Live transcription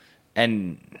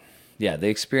And yeah, the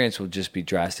experience will just be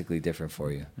drastically different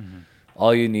for you. Mm-hmm.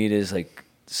 All you need is like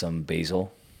some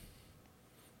basil,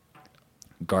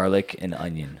 garlic, and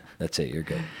onion. That's it. You're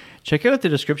good. Check out the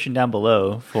description down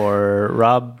below for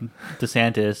Rob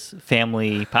DeSantis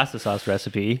family pasta sauce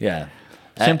recipe. Yeah.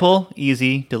 Simple,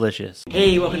 easy, delicious.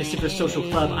 Hey, welcome to Super Social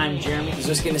Club. I'm Jeremy. This is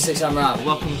Whiskey in the Six. I'm Rob.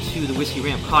 Welcome to the Whisky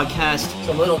Rant Podcast. It's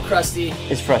a little crusty,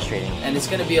 It's frustrating. and it's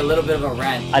going to be a little bit of a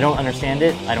rant. I don't understand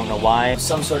it. I don't know why.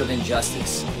 Some sort of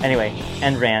injustice. Anyway,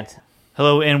 end rant.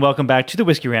 Hello and welcome back to the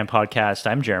Whisky Rant Podcast.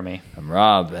 I'm Jeremy. I'm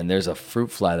Rob, and there's a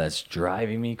fruit fly that's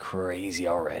driving me crazy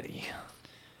already.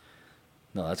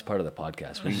 No, that's part of the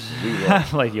podcast. We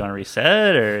Like, you want to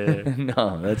reset or?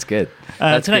 No, that's good.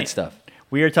 That's tonight, good stuff.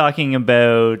 We are talking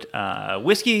about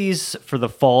whiskeys for the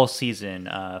fall season.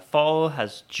 Fall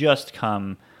has just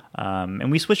come, and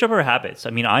we switch up our habits. I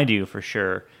mean, I do for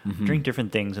sure. Mm-hmm. Drink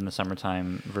different things in the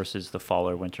summertime versus the fall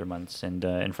or winter months. And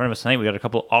in front of us tonight, we got a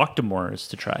couple Octomores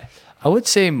to try. I would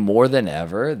say more than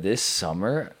ever this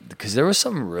summer, because there were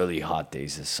some really hot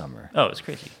days this summer. Oh, it's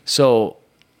crazy. So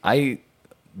I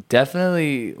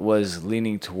definitely was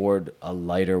leaning toward a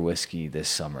lighter whiskey this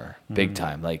summer, big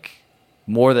time, like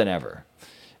more than ever.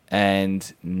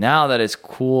 And now that it's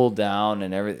cooled down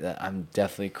and everything, I'm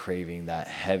definitely craving that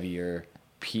heavier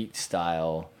peat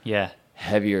style, Yeah.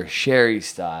 heavier sherry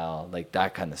style, like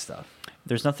that kind of stuff.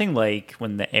 There's nothing like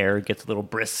when the air gets a little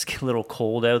brisk, a little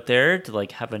cold out there to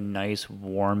like have a nice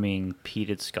warming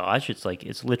peated scotch. It's like,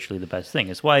 it's literally the best thing.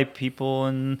 It's why people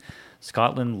in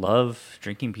Scotland love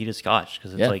drinking peated scotch,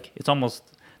 because it's like, it's almost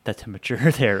that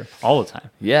temperature there all the time.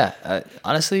 Yeah.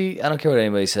 Honestly, I don't care what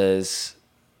anybody says.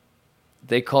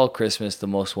 They call Christmas the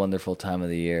most wonderful time of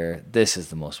the year. This is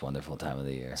the most wonderful time of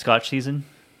the year. Scotch season?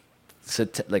 So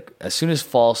like as soon as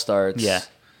fall starts, Yeah.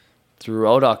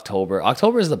 throughout October.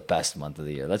 October is the best month of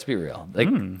the year. Let's be real.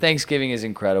 Like Thanksgiving is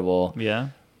incredible. Yeah.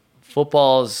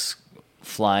 Football's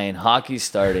flying. Hockey's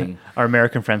starting. Our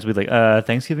American friends would be like,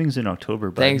 Thanksgiving's in October,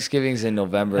 bud. Thanksgiving's in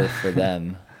November for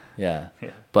them. Yeah.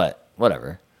 But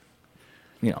whatever.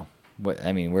 You know,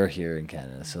 I mean, we're here in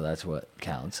Canada, so that's what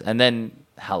counts. And then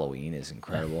Halloween is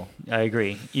incredible. I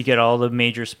agree. You get all the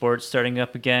major sports starting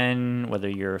up again, whether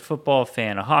you're a football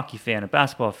fan, a hockey fan, a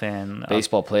basketball fan.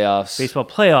 Baseball playoffs. Baseball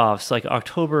playoffs. Like,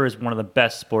 October is one of the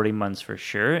best sporting months for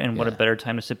sure. And what a better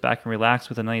time to sit back and relax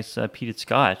with a nice peated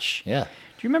scotch. Yeah. Do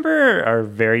you remember our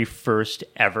very first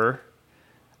ever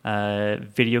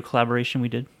video collaboration we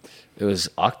did? It was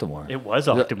Octomore. It was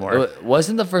Octomore. It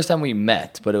wasn't the first time we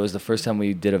met, but it was the first time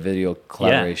we did a video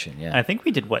collaboration. Yeah. I think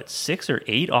we did, 6 or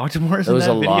 8 Octomores It was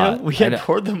in that a video? lot. We had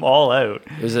poured them all out.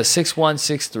 It was a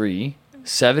 6163,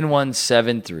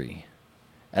 7173.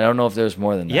 I don't know if there's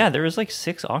more than that. Yeah, there was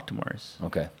 6 Octomores.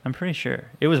 Okay. I'm pretty sure.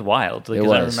 It was wild. It 'cause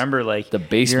was. I remember The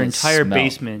basement your entire smelled.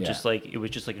 basement Yeah. it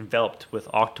was just enveloped with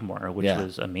Octomore, which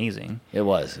was amazing. It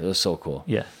was. It was so cool.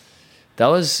 Yeah.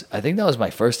 I think that was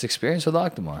my first experience with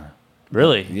Octomore.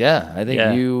 Really? Yeah. I think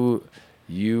Yeah.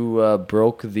 you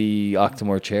broke the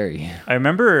Octomore cherry. I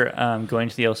remember going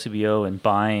to the LCBO and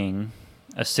buying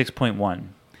a 6.1.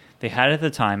 They had it at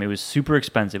the time. It was super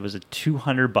expensive. It was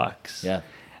 $200. Yeah.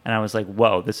 And I was like,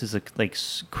 whoa, this is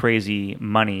crazy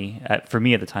money for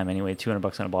me at the time anyway.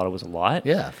 $200 on a bottle was a lot.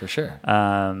 Yeah, for sure.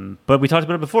 But we talked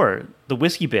about it before. The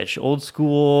Whiskey Bitch, old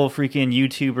school freaking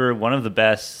YouTuber, one of the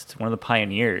best, one of the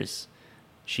pioneers.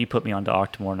 She put me onto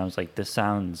Octomore, and I was like, this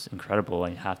sounds incredible. I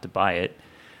have to buy it.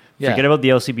 Yeah. Forget about the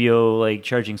LCBO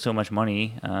charging so much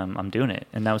money. I'm doing it.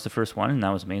 And that was the first one, and that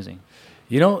was amazing.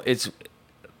 You know, it's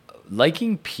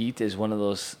liking peat is one of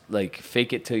those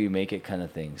fake it till you make it kind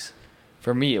of things.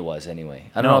 For me, it was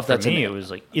anyway. I don't know if that's for me. It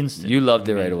was instant. You loved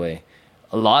it right away.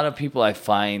 A lot of people I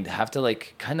find have to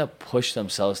kind of push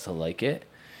themselves to like it.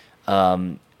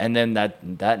 And then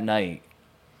that night,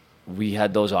 we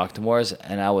had those Octomores,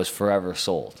 and I was forever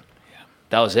sold. Yeah.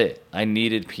 That was it. I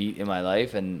needed peat in my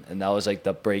life, and that was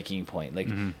the breaking point.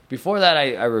 Before that,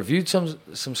 I reviewed some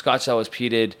scotch that was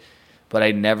peated, but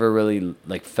I never really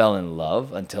fell in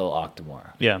love until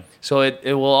Octomore. Yeah. So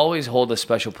it will always hold a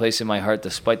special place in my heart,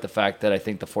 despite the fact that I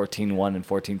think the 14.1 and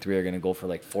 14.3 are going to go for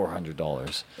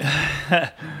 $400.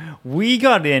 We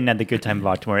got in at the good time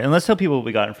of Octomore, and let's tell people what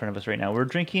we got in front of us right now. We're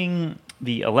drinking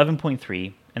the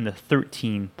 11.3 and the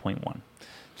 13.1.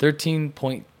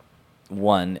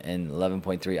 13.1 and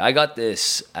 11.3. I got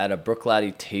this at a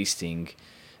Brookladdy tasting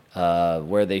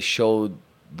where they showed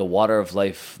the Water of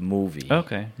Life movie.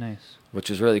 Okay, nice. Which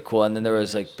was really cool. And then there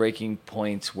was breaking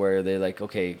points where they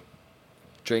okay,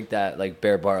 drink that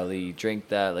Bear Barley, drink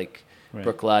that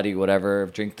Brookladdy, whatever,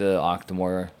 drink the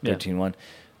Octomore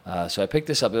 13.1. So I picked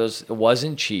this up. It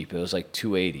wasn't cheap. It was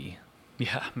 $280.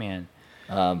 Yeah, man.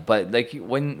 But like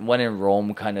when in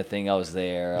Rome kind of thing, I was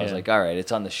there. I was Yeah. like, all right,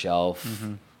 it's on the shelf.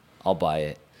 I'll buy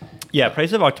it. Yeah,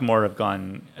 prices of Octomore have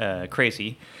gone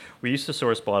crazy. We used to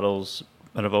source bottles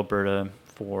out of Alberta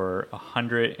for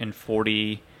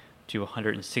 140 to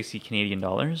 160 Canadian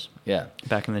dollars. Yeah.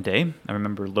 Back in the day, I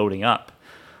remember loading up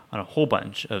on a whole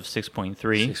bunch of 6.3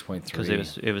 6.3.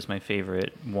 because it was my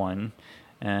favorite one.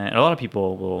 And a lot of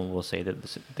people will say that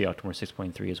the Octomore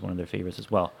 6.3 is one of their favorites as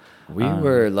well. We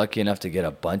were lucky enough to get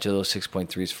a bunch of those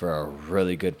 6.3s for a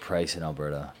really good price in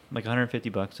Alberta. Like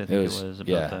 $150, I think it was about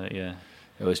yeah. that. Yeah,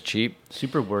 It was cheap.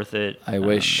 super worth it. I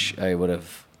wish I would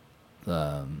have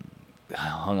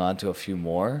hung on to a few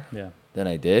more Yeah. than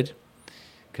I did,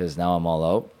 because now I'm all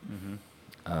out.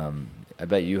 Mm-hmm. I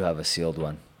bet you have a sealed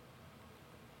one.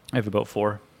 I have about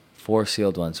 4. 4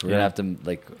 sealed ones. We're Yeah. gonna have to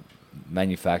like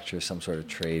manufacture some sort of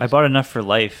trade. I bought enough for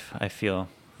life, I feel.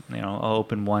 I'll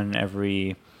open one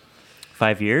every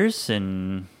 5 years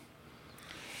and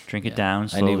drink it down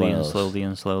I need slowly one of and those. slowly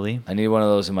and slowly. I need one of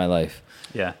those in my life.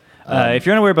 Yeah. If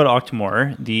you're unaware about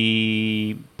Octomore,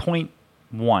 the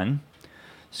 0.1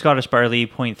 Scottish barley,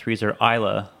 0.3s are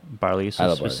Isla barley, so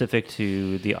Islay barley. specific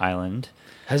to the island.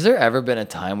 Has there ever been a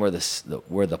time where the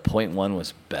 0.1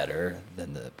 was better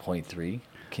than the 0.3?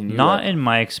 Can you Not in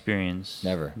my experience.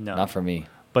 never? No. Not for me.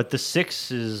 But the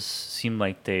 6s seem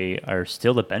like they are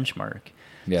still the benchmark.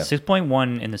 Yeah.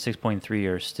 6.1 and the 6.3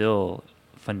 are still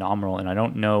phenomenal, and I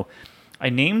don't know. I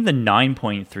named the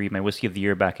 9.3 my whiskey of the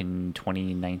year back in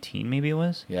 2019, maybe it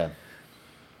was. Yeah.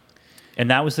 And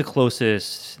that was the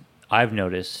closest I've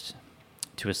noticed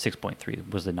to a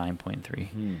 6.3 was the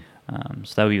 9.3.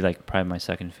 So that would be like probably my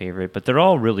second favorite. But they're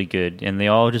all really good, and they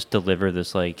all just deliver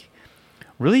this like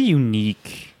really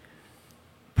unique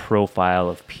profile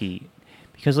of peat.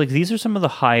 Because like these are some of the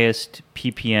highest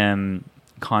ppm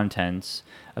contents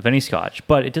of any Scotch,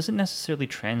 but it doesn't necessarily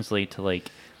translate to like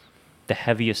the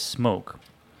heaviest smoke.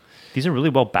 These are really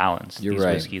well balanced. You're these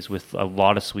right. whiskeys with a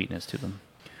lot of sweetness to them.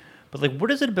 But like,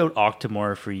 what is it about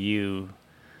Octomore for you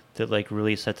that like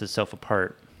really sets itself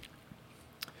apart?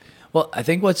 Well, I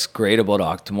think what's great about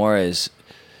Octomore is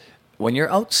when you're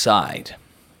outside,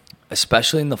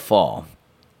 especially in the fall,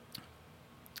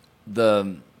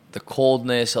 the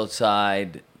coldness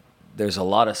outside, there's a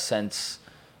lot of scents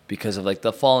because of like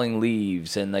the falling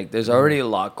leaves, and like there's already a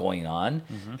lot going on.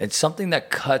 It's something that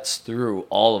cuts through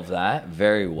all of that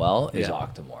very well is Yeah.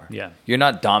 Octomore. Yeah. You're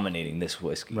not dominating this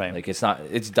whiskey. Right. Like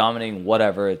it's dominating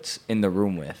whatever it's in the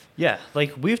room with. Yeah,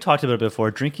 like we've talked about it before.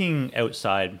 Drinking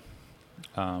outside,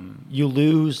 you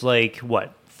lose like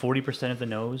what 40% of the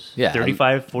nose. Yeah,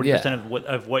 40% yeah.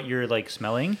 of what you're like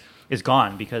smelling is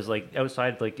gone because like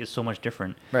outside like is so much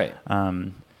different. Right.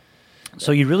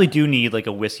 So you really do need like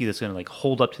a whiskey that's going to like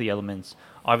hold up to the elements.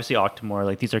 Obviously, Octomore,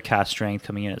 like these are cask strength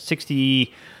coming in at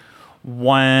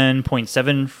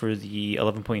 61.7 for the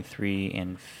 11.3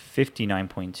 and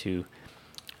 59.2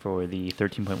 for the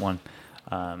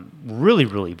 13.1. Really,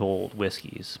 really bold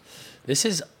whiskeys. This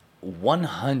is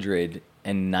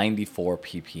 194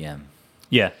 ppm.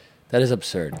 Yeah, That is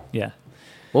absurd. yeah,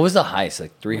 What was the highest?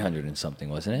 Like 300 and something,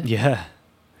 wasn't it? yeah.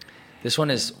 This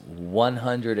one is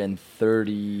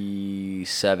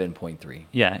 137.3.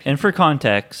 Yeah, and for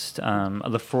context,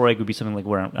 the Freud would be something like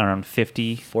around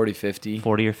 50, 40, 50.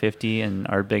 40 or 50, and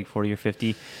Ardbeg 40 or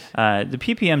 50. The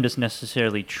ppm doesn't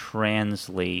necessarily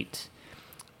translate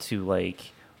to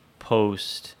like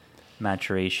post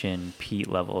maturation peat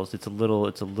levels. It's a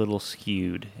little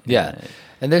skewed. Yeah.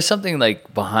 And there's something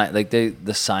like behind, like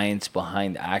the science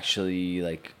behind actually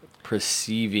like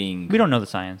perceiving. We don't know the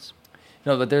science.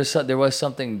 No, but there was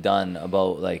something done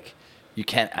about like you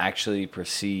can't actually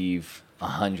perceive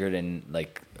 100 and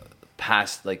like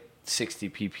past like 60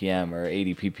 ppm or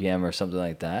 80 ppm or something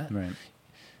like that. Right.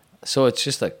 So it's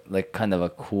just like kind of a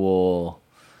cool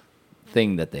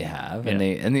thing that they have, Yeah.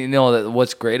 and you know that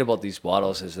what's great about these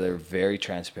bottles is they're very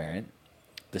transparent,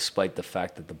 despite the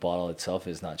fact that the bottle itself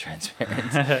is not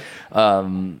transparent.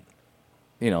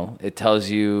 You know, it tells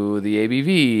you the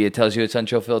ABV, it tells you it's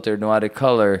unchill filtered, no added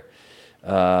color.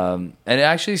 And it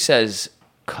actually says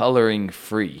coloring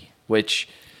free, which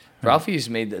Ralphie's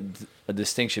made a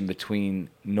distinction between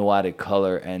no added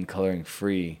color and coloring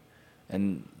free.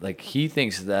 And like he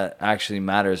thinks that actually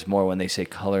matters more when they say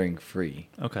coloring free,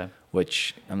 Okay.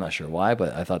 which I'm not sure why,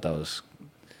 but I thought that was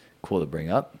cool to bring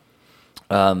up.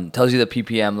 Tells you the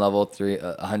ppm level,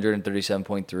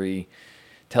 137.3.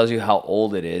 Tells you how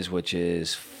old it is, which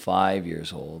is 5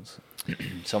 years old,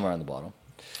 somewhere on the bottle.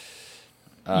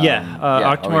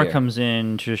 Octomore over here. comes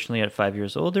in traditionally at 5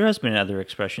 years old. There has been other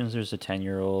expressions. There's a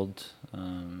 10-year-old.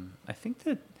 I think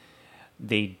that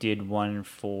they did one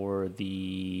for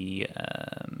the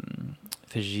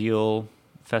Fagile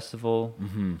Festival,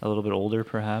 a little bit older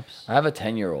perhaps. I have a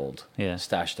 10-year-old Yeah,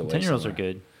 stashed away. 10-year-olds are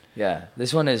somewhere. good. Yeah,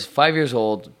 this one is 5 years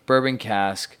old, bourbon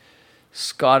cask.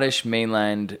 Scottish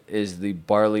mainland is the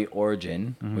barley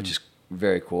origin, which is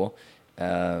very cool.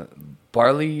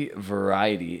 Barley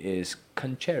variety is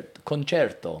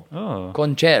Concerto. Oh.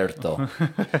 Concerto.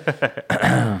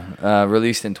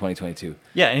 Released in 2022.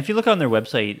 Yeah, and if you look on their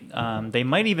website, they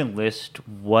might even list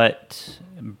what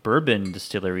bourbon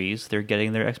distilleries they're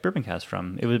getting their ex-bourbon casks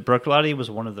from. Bruichladdich was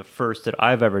one of the first that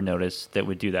I've ever noticed that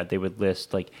would do that. They would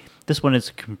list, like, this one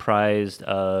is comprised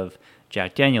of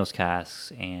Jack Daniel's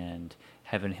casks and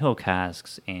Heaven Hill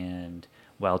casks and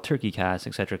Wild Turkey casks,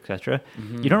 etc., etc.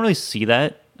 You don't really see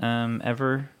that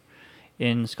ever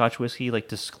in Scotch whiskey, like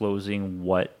disclosing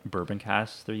what bourbon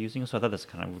casks they're using. So I thought that's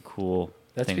kind of a cool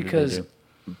That's thing because to do.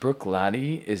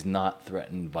 Bruichladdich is not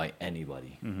threatened by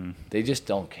anybody. They just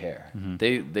don't care.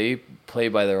 They play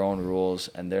by their own rules,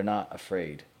 and they're not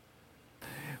afraid.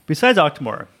 Besides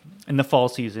Octomore, in the fall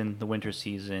season, the winter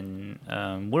season,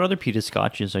 what other peated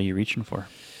scotches are you reaching for?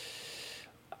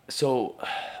 So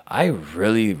I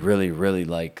really, really, really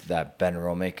like that Ben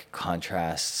Romick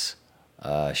Contrasts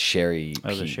sherry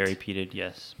Oh, the peat. sherry peated,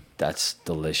 yes. That's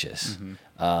delicious.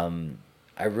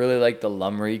 I really like the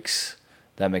Lumreeks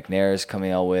that McNair is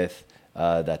coming out with.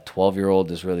 That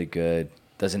 12-year-old is really good.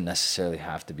 Doesn't necessarily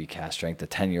have to be cast strength. The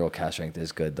 10-year-old cast strength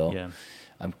is good, though. Yeah.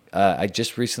 I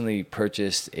just recently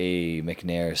purchased a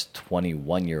McNair's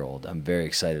 21-year-old. I'm very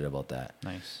excited about that.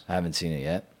 Nice. I haven't seen it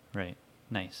yet, Right.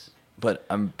 Nice. but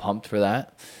I'm pumped for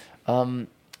that.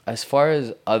 As far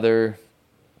as other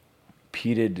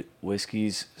peated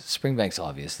whiskeys, Springbank's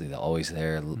obviously always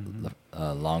there.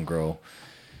 Longrow,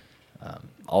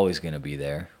 always going to be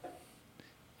there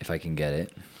if I can get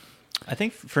it. I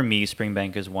think for me,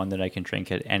 Springbank is one that I can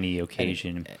drink at any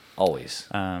occasion. Always.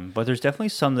 But there's definitely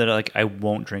some that like I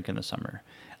won't drink in the summer.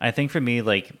 I think for me,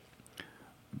 like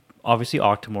obviously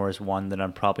Octomore is one that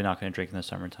I'm probably not going to drink in the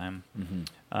summertime.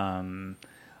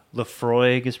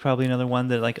 Lefroy is probably another one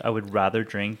that like I would rather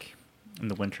drink in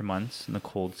the winter months, in the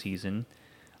cold season.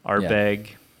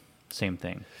 Ardbeg, same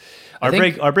thing.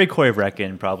 Ardbeg Coy of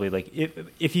Reckon probably like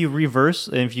if you reverse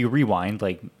and if you rewind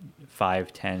like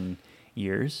 5-10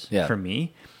 years for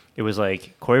me, it was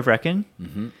like Coy of Reckon.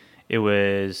 It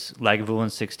was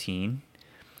Lagavulin 16.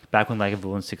 Back when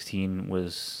Lagavulin 16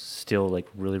 was still like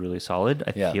really, really solid.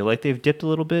 I feel like they've dipped a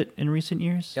little bit in recent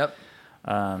years. Yep.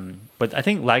 But I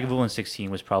think Lagavulin 16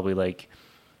 was probably like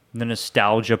the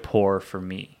nostalgia pour for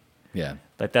me. Yeah.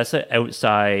 Like that's an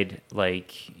outside,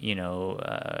 like, you know,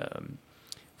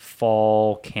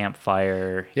 fall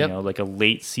campfire, you know, like a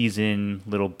late season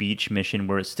little beach mission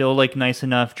where it's still like nice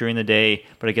enough during the day,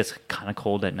 but it gets kind of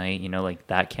cold at night, you know, like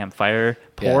that campfire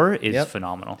pour is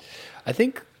phenomenal. I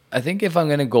think if I'm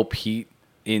going to go peat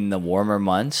in the warmer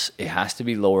months, it has to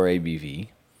be lower ABV.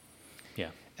 Yeah.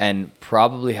 And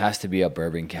probably has to be a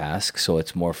bourbon cask, so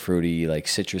it's more fruity, like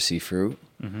citrusy fruit.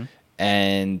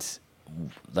 And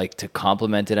like to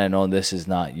complement it, I know this is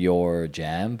not your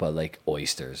jam, but like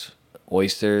oysters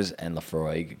and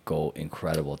Lefroy go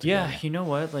incredible together. Yeah, you know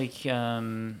what? Like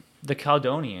the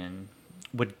Caledonian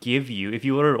would give you, if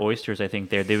you ordered oysters, I think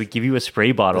they would give you a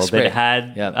spray bottle that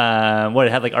had it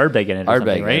had like Ardbeg in it or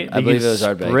something, right? I believe it was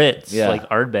Ardbeg. Spritz like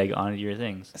Ardbeg onto your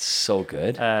things. It's so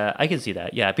good. I can see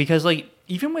that, yeah, because like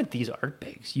even with these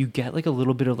Ardbegs, you get like a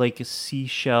little bit of like a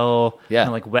seashell, kind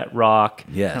of like wet rock,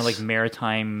 kind of like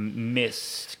maritime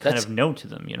mist kind of note to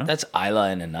them, you know? That's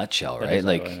Isla in a nutshell, That right? is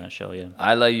Like Isla in a nutshell,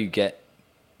 yeah. Isla, you get,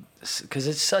 because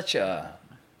it's such a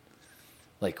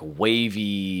like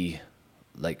wavy,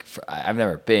 like I've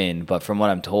never been, but from what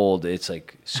I'm told, it's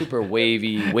like super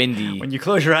wavy, windy. When you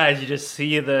close your eyes, you just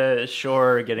see the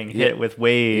shore getting hit with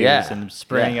waves and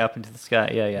spraying up into the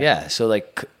sky. Yeah. So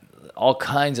like all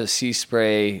kinds of sea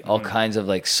spray, all kinds of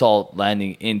like salt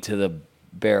landing into the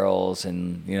barrels,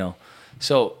 and you know,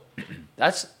 so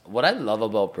that's what I love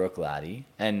about Bruichladdich.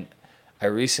 And I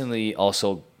recently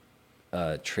also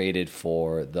traded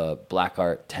for the Black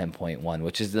Art 10.1,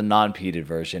 which is the non-peated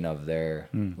version of their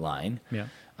line.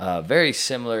 Yeah. Very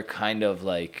similar kind of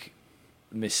like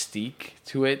mystique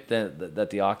to it that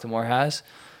the Octomore has.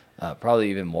 Probably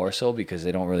even more so because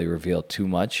they don't really reveal too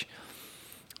much.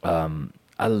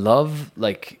 I love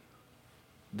like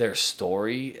their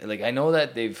story. Like I know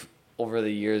that they've over the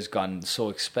years gotten so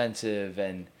expensive,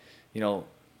 and you know,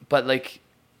 but like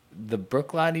the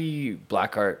Bruichladdich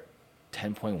Black Art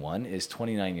 10.1 is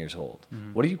 29 years old.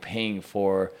 What are you paying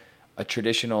for a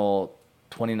traditional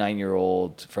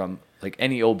 29-year-old from like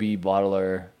any OB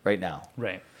bottler right now?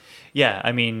 Right. Yeah,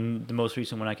 I mean, the most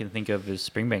recent one I can think of is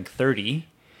Springbank 30.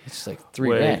 It's like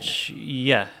 $3,000.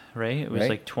 Yeah, right? It was Right.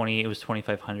 like 20. It was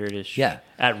 2,500 ish. Yeah.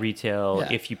 At retail,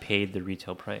 Yeah. if you paid the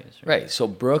retail price. Right. So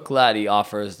Brook Laddie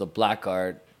offers the Black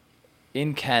Art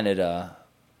in Canada.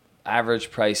 Average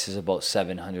price is about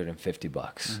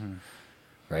 $750,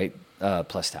 right?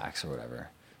 Plus tax or whatever.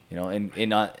 You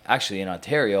know, actually in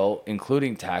Ontario,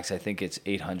 including tax, I think it's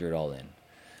 $800 all in.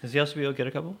 Does he also be able to get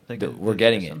a couple? We're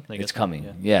getting it. It's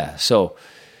coming. Yeah. So,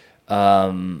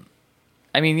 I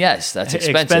mean, yes, that's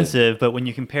expensive. But when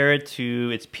you compare it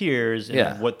to its peers and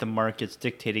Yeah. what the market's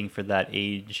dictating for that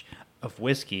age of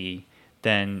whiskey,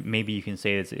 then maybe you can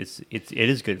say it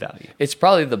is good value. It's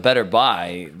probably the better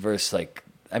buy versus like,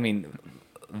 I mean,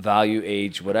 value,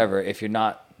 age, whatever. If you're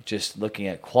not just looking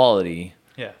at quality,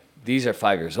 Yeah. these are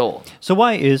 5 years old. So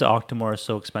why is Octomore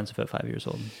so expensive at 5 years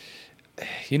old?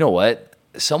 You know what?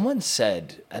 Someone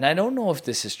said, and I don't know if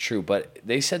this is true, but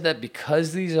they said that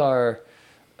because these are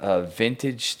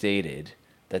vintage stated,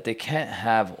 that they can't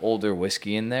have older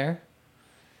whiskey in there.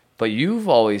 But you've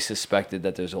always suspected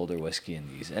that there's older whiskey in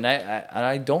these, and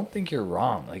I don't think you're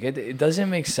wrong. Like it doesn't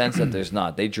make sense that there's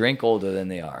not. They drink older than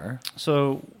they are.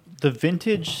 So the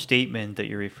vintage statement that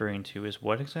you're referring to is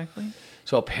what exactly?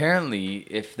 So apparently,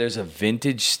 if there's a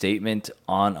vintage statement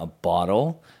on a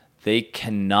bottle, they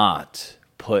cannot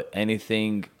put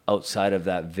anything outside of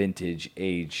that vintage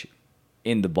age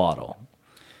in the bottle.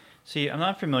 See, I'm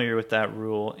not familiar with that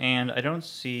rule, and I don't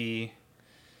see.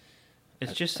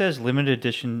 It just says limited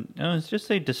edition. No, it's just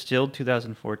say distilled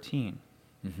 2014.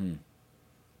 Mm-hmm.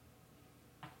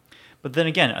 But then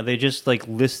again, are they just like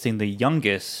listing the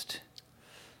youngest?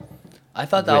 I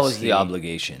thought that was Whiskey the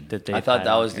obligation. that they've I thought had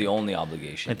that on was the here. only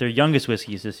obligation. Like their youngest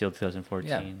whiskey is distilled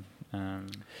 2014.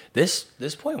 This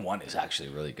 0.1 is actually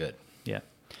really good. Yeah.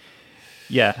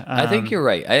 Yeah. I think you're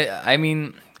right. I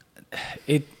mean,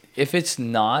 if it's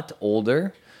not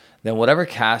older, then whatever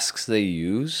casks they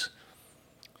use,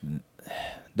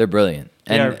 they're brilliant.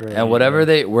 They are And brilliant, and whatever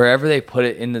yeah. wherever they put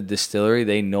it in the distillery,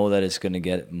 they know that it's going to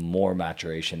get more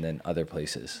maturation than other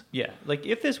places. Yeah. Like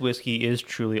if this whiskey is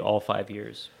truly all 5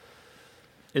 years,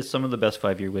 it's some of the best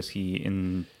 5-year whiskey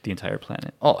in the entire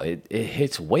planet. Oh, it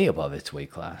hits way above its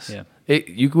weight class. Yeah.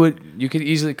 You could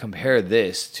easily compare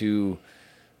this to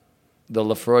the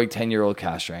Lefroy 10-year-old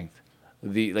cask strength.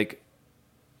 The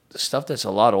stuff that's a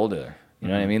lot older. You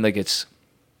know what I mean? Like it's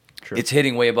True. it's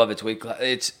hitting way above its weight class.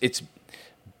 It's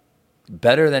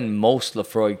better than most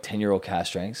Lefroy 10-year-old cask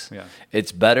strengths. Yeah.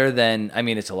 It's better than, I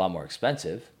mean, it's a lot more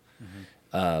expensive.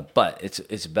 But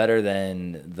it's better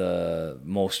than the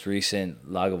most recent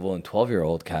Lagavulin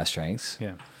 12-year-old cask strengths.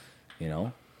 Yeah. You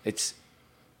know, it's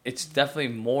definitely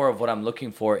more of what I'm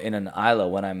looking for in an Isla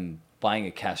when I'm buying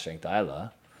a cask strength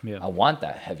Isla. Yeah. I want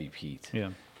that heavy peat. Yeah.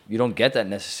 You don't get that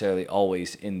necessarily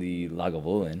always in the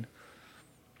Lagavulin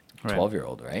Right.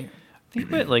 12-year-old, right? I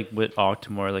think with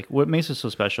Octomore, like what makes it so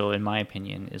special, in my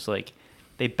opinion, is like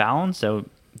they balance out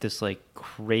this like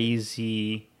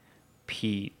crazy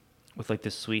peat with like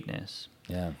this sweetness.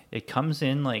 Yeah. It comes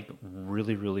in like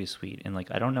really, really sweet, and like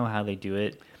I don't know how they do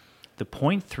it. The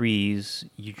 0.3s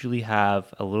usually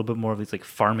have a little bit more of these like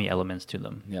farmy elements to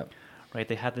them. Yep. Right?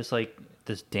 They have this like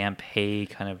this damp hay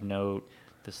kind of note,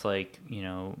 this like, you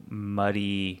know,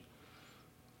 muddy.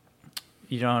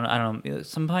 I don't know.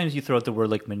 Sometimes you throw out the word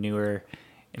like manure,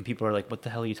 and people are like, "What the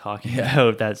hell are you talking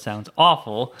about? That sounds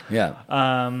awful." Yeah.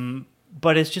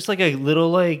 But it's just like a little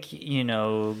like, you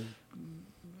know,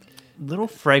 little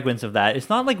fragrance of that. It's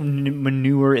not like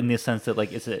manure in the sense that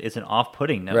like it's an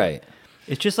off-putting note. Right.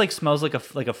 It just like smells like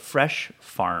a fresh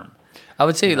farm. I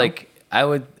would say You know? like I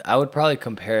would probably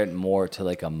compare it more to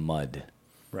like a mud.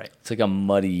 Right. It's like a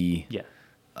muddy, Yeah.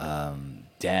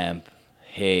 damp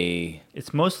hay.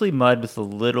 It's mostly mud with a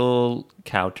little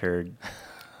cow turd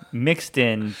mixed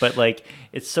in, but like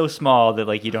it's so small that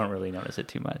like you don't really notice it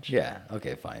too much. Yeah.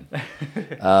 Okay. Fine.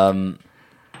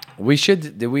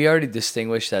 Did we already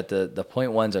distinguish that the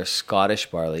 0.1s are Scottish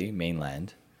barley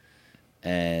mainland,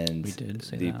 and We did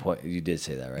say the that. You did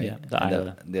say that, right? Yeah, the And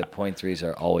Isla. the 0.3s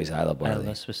are always Isla barley.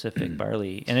 Isla specific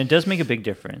barley, and it does make a big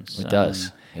difference. It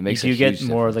does. It makes you a do get huge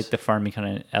more difference. like the farmy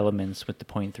kind of elements with the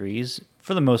 0.3s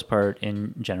for the most part,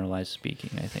 in generalized speaking,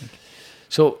 I think.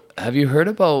 So, have you heard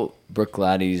about Brook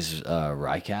Laddie's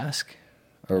rye cask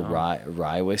or No.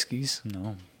 rye whiskeys?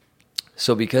 No.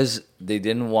 So, because they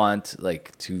didn't want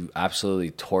like to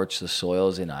absolutely torch the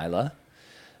soils in Isla,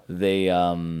 they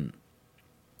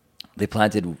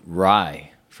planted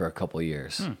rye for a couple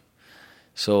years.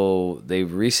 So they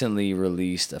recently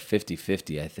released a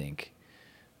 50-50, I think,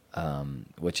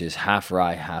 which is half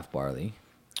rye, half barley.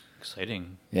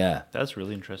 Exciting. Yeah, That's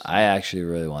really interesting. I actually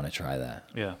really want to try that.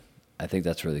 Yeah. I think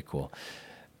that's really cool.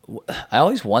 I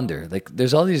always wonder, like,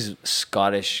 there's all these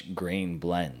Scottish grain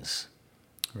blends,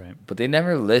 Right. but they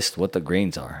never list what the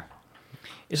grains are.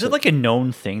 Is it like a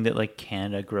known thing that like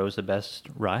Canada grows the best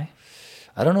rye?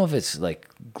 I don't know if it's like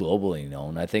globally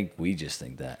known. I think we just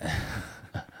think that.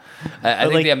 I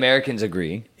think like- the Americans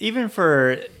agree. Even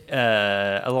for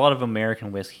a lot of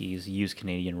American whiskeys use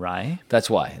Canadian rye. That's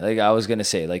why. Like I was gonna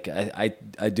say, like I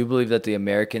do believe that the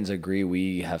Americans agree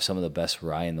we have some of the best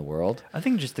rye in the world. I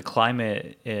think just the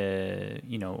climate,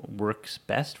 works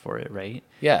best for it, right?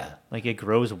 Yeah. Like it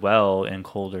grows well in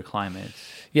colder climates.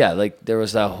 Yeah, like there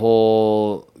was that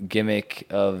whole gimmick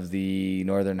of the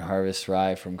Northern Harvest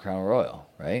rye from Crown Royal,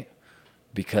 right?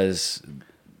 Because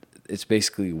it's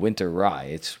basically winter rye.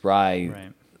 It's rye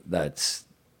Right. that's,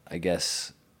 I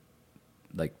guess,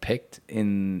 like picked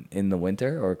in the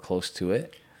winter or close to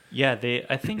it. Yeah,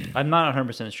 I think I'm not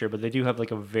 100% sure, but they do have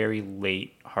like a very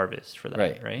late harvest for that,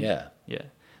 Right, right? yeah. Yeah.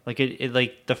 Like it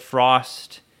like the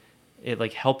frost, it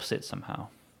like helps it somehow.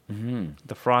 Mm-hmm.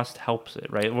 The frost helps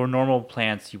it, right? Where normal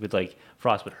plants, you would like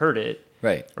frost would hurt it,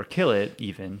 Right. or kill it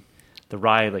even. The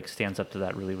rye like stands up to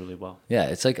that really, really well. Yeah,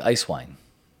 it's like ice wine.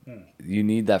 You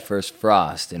need that first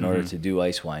frost in order to do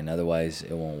ice wine, otherwise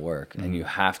it won't work. And you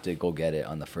have to go get it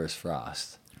on the first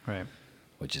frost, Right.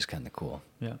 which is kind of cool.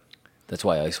 Yeah. That's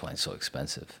why ice wine's so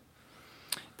expensive.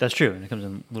 That's true. And it comes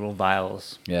in little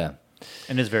vials Yeah,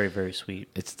 and is very, very sweet.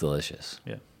 it's delicious.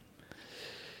 Yeah.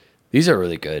 These are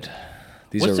really good.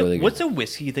 These are really good. What's a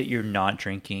whiskey that you're not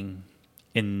drinking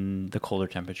in the colder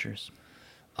temperatures?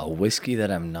 A whiskey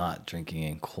that I'm not drinking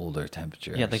in colder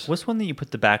temperatures? Yeah, like what's one that you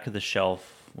put the back of the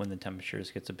shelf when the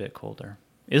temperatures gets a bit colder?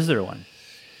 Is there one?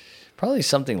 Probably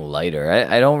something lighter.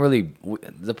 I don't really...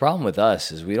 The problem with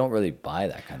us is we don't really buy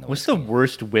that kind of What's whiskey. the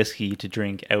worst whiskey to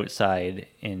drink outside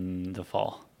in the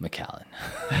fall? Macallan.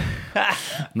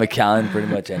 Macallan, pretty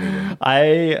much anything.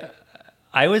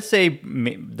 I would say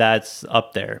that's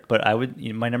up there, but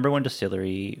my number one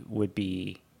distillery would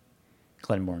be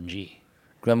Glenmorangie.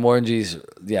 Glenmorangie's...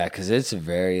 Yeah, because it's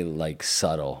very, like,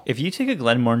 subtle. If you take a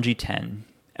Glenmorangie 10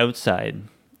 outside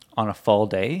on a fall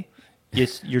day,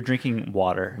 you're drinking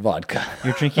water. Vodka.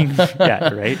 You're drinking,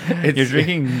 yeah, right? You're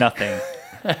drinking nothing.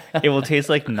 It will taste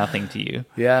like nothing to you.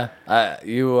 Yeah,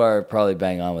 you are probably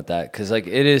bang on with that because like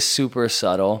it is super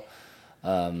subtle.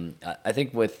 I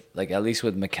think with like at least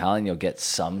with Macallan you'll get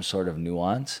some sort of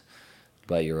nuance,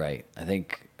 but you're right. I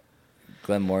think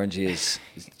Glenmorangie is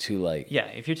too light. Yeah,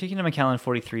 if you're taking a Macallan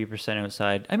 43%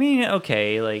 outside, I mean,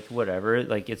 okay, like whatever,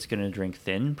 like it's gonna drink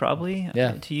thin probably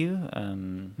to you.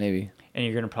 Maybe. And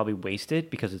you're gonna probably waste it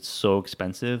because it's so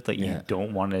expensive that you Yeah.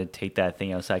 don't want to take that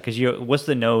thing outside. Because what's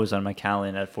the nose on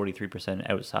Macallan at 43%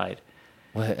 outside?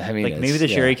 Well, I mean, Like maybe the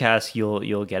sherry cask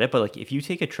you'll get it, but like if you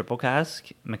take a triple cask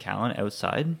Macallan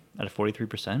outside at a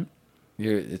 43%,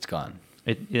 it's gone.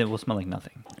 it will smell like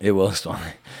nothing. It will smell.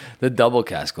 The double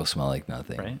cask will smell like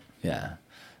nothing. Right. Yeah.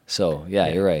 So yeah,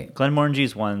 you're right. Glenmorangie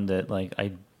is one that like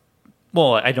I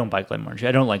don't buy Glenmorangie.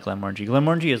 I don't like Glenmorangie.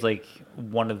 Glenmorangie is like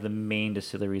one of the main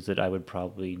distilleries that I would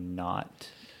probably not.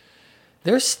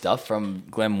 There's stuff from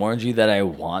Glenmorangie that I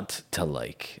want to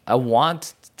like. I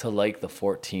want to like the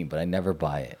 14, but I never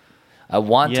buy it. I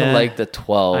want to Yeah, like the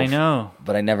 12. I know.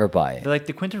 But I never buy it. But like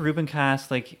the Quinta Rubin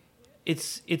cask, like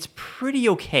it's pretty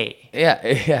okay. Yeah,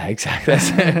 exactly.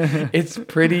 It's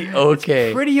pretty okay.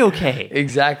 It's pretty okay.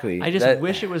 Exactly. I just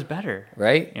wish it was better.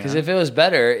 Right? You Because know? if it was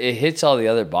better, it hits all the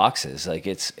other boxes. Like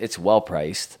it's well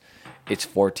priced. It's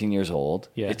 14 years old.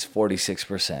 Yeah. It's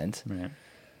 46%. Right.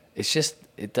 It's just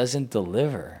it doesn't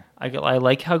deliver. I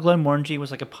like how Glenmorangie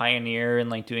was like a pioneer in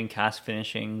like doing cask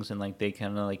finishings and like they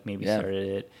kind of like maybe started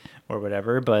it or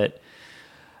whatever, but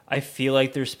I feel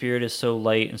like their spirit is so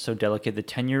light and so delicate. The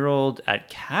 10-year-old at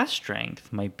cask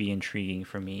strength might be intriguing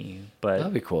for me, but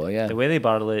That'd be cool, yeah. the way they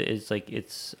bottle it is like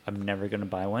I'm never gonna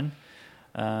buy one.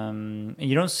 And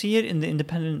you don't see it in the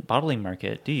independent bottling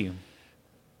market, do you?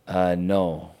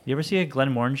 No. You ever see a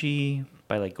Glenmorangie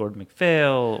by like Gordon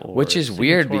MacPhail or Which is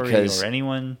weird Signatory because or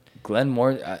anyone?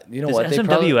 Glenmore, you know Does what?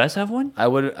 SMWS have one? I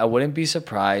wouldn't be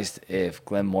surprised if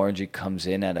Glenmorangie comes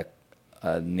in at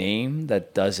a name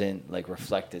that doesn't like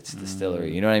reflect its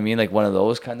distillery. You know what I mean? Like one of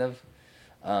those kind of,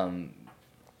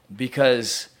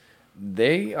 because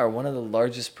they are one of the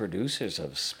largest producers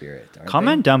of spirit. Aren't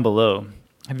Comment they? down below.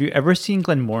 Have you ever seen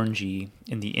Glenmorangie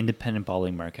in the independent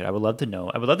bottling market? I would love to know.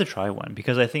 I would love to try one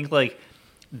because I think like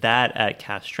that at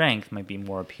cask strength might be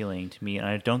more appealing to me. And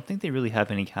I don't think they really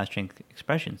have any cask strength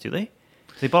expressions, do they?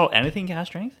 Do they bottle anything cask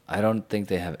strength? I don't think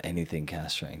they have anything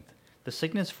cask strength. The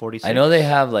Cygnus 46. I know they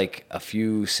have like a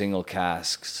few single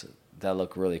casks that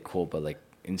look really cool, but like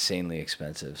insanely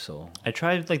expensive. So I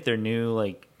tried like their new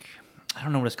like I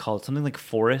don't know what it's called. Something like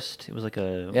Forest. It was like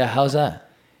a. Yeah, how's that?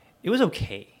 It was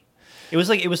okay. It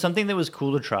was something that was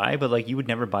cool to try, but like you would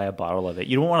never buy a bottle of it.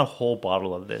 You don't want a whole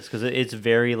bottle of this because it's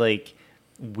very like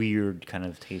weird kind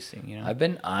of tasting. You know. I've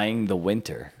been eyeing the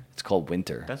Winter. It's called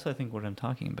Winter. That's I think what I'm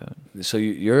talking about. So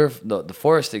you're the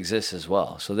Forest exists as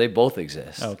well. So they both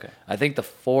exist. Oh, okay. I think the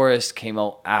Forest came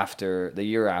out after the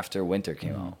year after Winter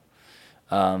came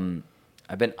out.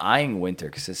 I've been eyeing Winter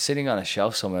because it's sitting on a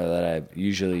shelf somewhere that I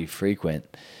usually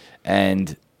frequent,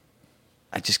 and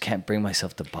I just can't bring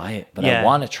myself to buy it. But I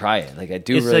want to try it. Like I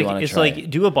do really want to try it. It's like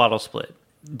do a bottle split.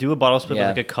 Do a bottle split Yeah.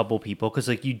 with like a couple people because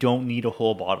like you don't need a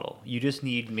whole bottle. You just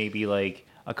need maybe like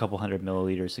a couple 100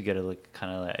 milliliters to get a like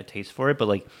kind of a taste for it. But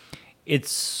like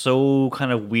it's so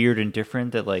kind of weird and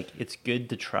different that like it's good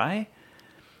to try,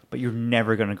 but you're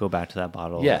never gonna go back to that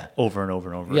bottle over and over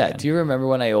and over again. Do you remember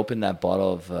when I opened that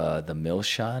bottle of the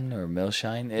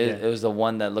Milshine? It was the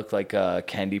one that looked like a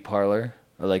candy parlor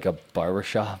or like a barber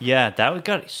shop. Yeah, that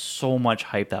got so much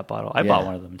hype, that bottle. I bought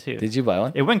one of them too. Did you buy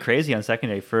one? It went crazy on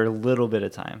secondary for a little bit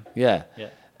of time. Yeah. Yeah.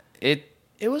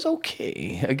 It was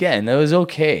okay. Again, it was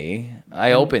okay.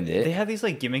 I opened it. They had these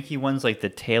like gimmicky ones like the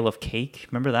Tail of Cake.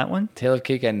 Remember that one? Tail of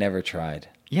Cake I never tried.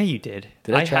 Yeah, you did.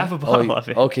 Did I try? have a bottle of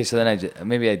it. Okay, so then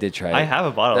maybe I did try it. I have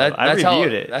a bottle of it. I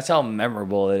reviewed it. That's how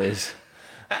memorable it is.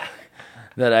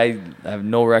 That I have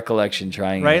no recollection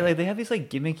trying Right? it. Like they have these like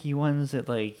gimmicky ones that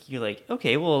like you're like,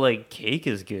 okay, well like cake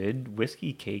is good.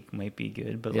 Whiskey cake might be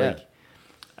good, but like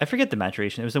I forget the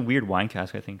maturation. It was a weird wine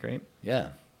cask, I think, right? Yeah.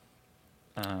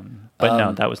 But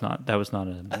no, that was not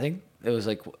a I think it was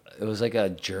like a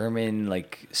German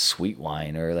like sweet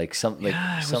wine or like some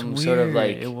sort of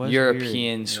like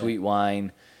European weird. sweet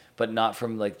wine, but not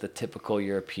from like the typical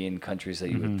European countries that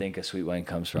you would think a sweet wine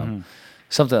comes from.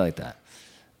 Something like that.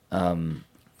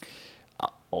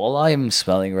 All I'm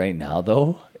smelling right now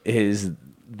though is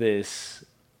this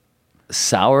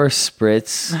sour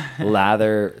spritz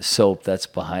lather soap that's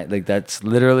behind, like that's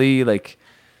literally like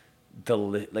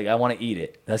like I want to eat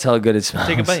it. That's how good it smells.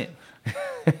 Take a bite.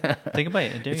 Take a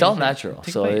bite. I dare It's you all to natural, take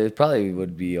a so bite. it probably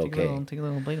would be okay. Take a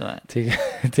little bite of that.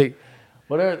 Take.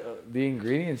 What are the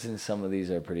ingredients in some of these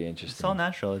are pretty interesting. It's all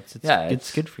natural. It's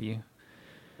it's good for you.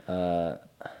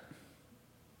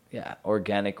 Yeah,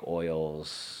 organic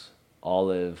oils,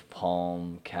 olive,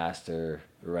 palm, castor,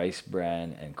 rice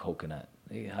bran, and coconut.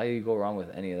 How do you go wrong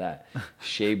with any of that?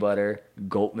 Shea butter,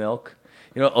 goat milk.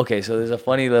 You know, okay, so there's a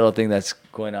funny little thing that's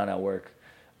going on at work.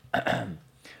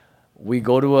 We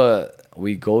go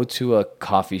to a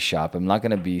coffee shop. I'm not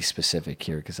going to be specific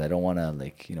here because I don't want to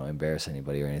like, embarrass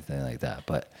anybody or anything like that.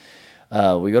 But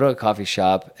we go to a coffee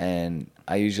shop and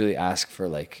I usually ask for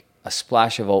like a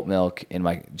splash of oat milk in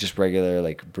my just regular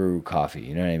like brew coffee.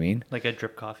 You know what I mean? Like a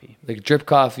drip coffee. Like drip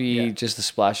coffee, just a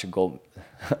splash of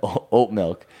oat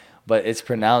milk. But it's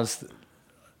pronounced,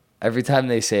 every time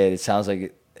they say it, it sounds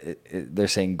like they're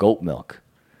saying goat milk.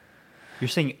 You're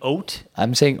saying oat?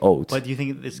 I'm saying oat. But you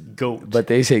think it's goat? But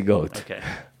they say goat. Okay.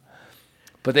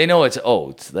 But they know it's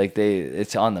oat. Like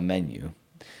it's on the menu.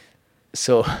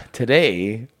 So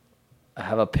today, I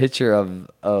have a picture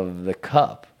of the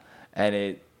cup, and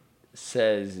it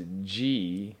says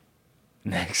G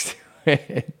next to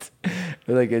it.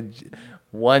 Like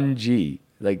one G.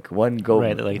 Like one goat,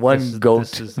 Right, like goat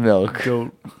this is milk.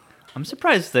 Goat. I'm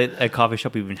surprised that a coffee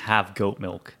shop even have goat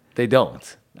milk. They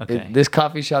don't. Okay. This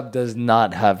coffee shop does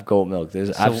not have goat milk.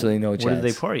 There's absolutely no chance. What do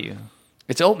they pour you?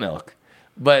 It's oat milk.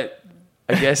 But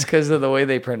I guess because of the way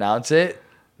they pronounce it,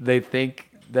 they think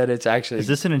that it's actually... Is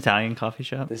this an Italian coffee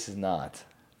shop? This is not.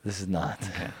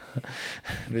 Okay.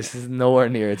 This is nowhere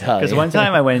near Italian. Because one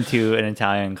time I went to an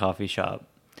Italian coffee shop,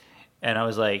 and I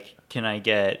was like, can I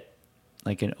get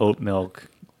like an oat milk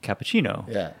cappuccino?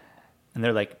 Yeah. And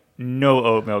they're like, no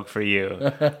oat milk for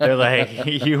you. They're like,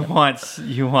 you want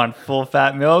full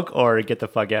fat milk or get the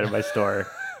fuck out of my store.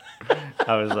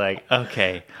 I was like,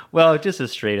 okay, well, just a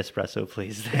straight espresso,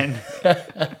 please. Then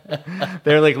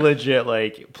they're like legit,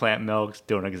 like plant milks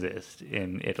don't exist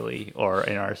in Italy or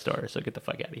in our store, so get the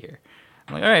fuck out of here.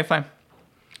 I'm like, all right, fine.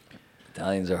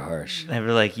 Italians are harsh. They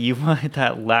were like, you want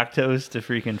that lactose to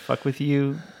freaking fuck with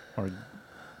you, or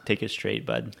take it straight,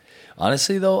 bud.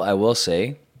 Honestly, though, I will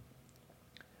say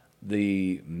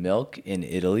the milk in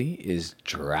Italy is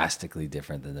drastically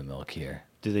different than the milk here.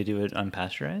 Do they do it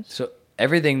unpasteurized? So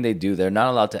everything they do, they're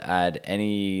not allowed to add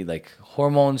any like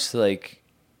hormones to like,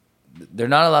 they're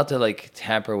not allowed to like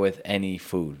tamper with any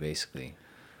food basically.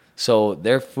 So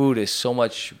their food is so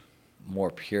much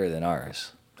more pure than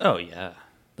ours. Oh yeah.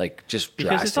 Like just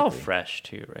because it's all drastically. fresh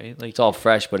too, right? Like It's all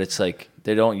fresh, but it's like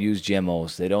they don't use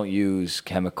GMOs. They don't use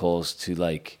chemicals to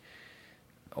like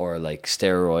or like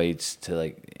steroids to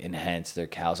like enhance their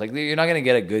cows. Like you're not gonna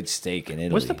get a good steak in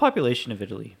Italy. What's the population of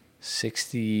Italy?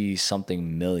 60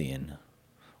 something million,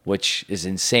 which is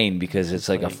insane because it's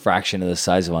like a like- fraction of the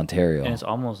size of Ontario. And it's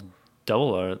almost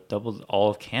double all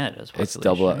of Canada's population. It's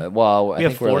double. Well, I We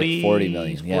have think we're like 40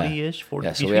 million. 40-ish, 40,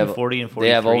 yeah. So between we have 40 and 43.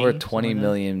 They have over something 20 like that.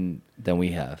 million than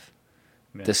we have,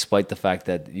 Yeah. despite the fact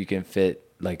that you can fit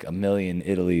like a million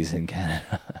Italys in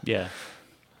Canada. Yeah.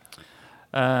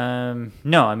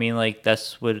 No, I mean, like,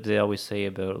 that's what they always say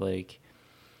about, like,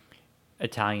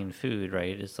 Italian food,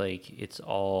 right? It's like, it's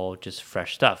all just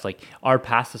fresh stuff. Like, our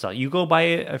pasta sauce. You go buy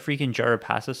a freaking jar of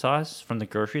pasta sauce from the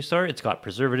grocery store, it's got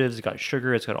preservatives, it's got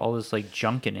sugar, it's got all this, like,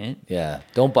 junk in it. Yeah,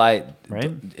 don't buy.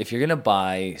 Right? If you're gonna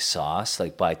buy sauce,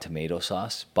 like buy tomato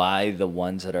sauce, buy the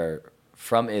ones that are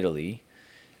from Italy,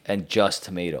 and just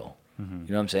tomato. Mm-hmm.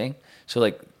 You know what I'm saying? So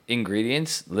like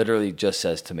ingredients literally just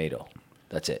says tomato.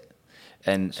 That's it.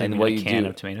 And So you and mean what a you can do,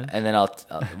 of tomatoes? and then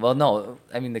well, no,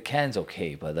 I mean the can's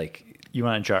okay, but like You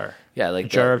want a jar? yeah, like a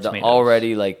jar of the tomatoes.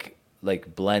 already like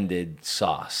blended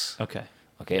sauce. Okay.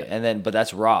 Okay, Yeah. and then but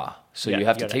that's raw, so Yeah, you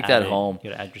have you to gotta take add that it. home. You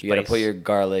gotta add your You gotta put spice. your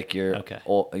garlic, Okay.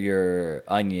 your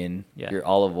onion, Yeah. your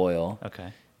olive oil,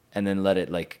 Okay. and then let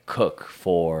it like cook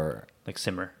for Like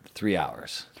simmer. 3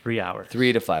 hours, 3 hours.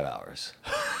 3 to 5 hours.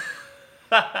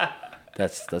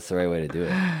 That's the right way to do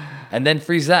it, and then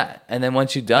freeze that, and then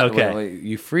once you're done, Okay.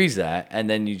 you freeze that, and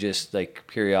then you just like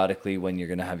periodically when you're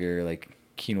gonna have your like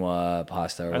quinoa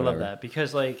pasta or I whatever. love that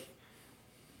because, like,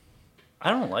 I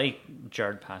don't like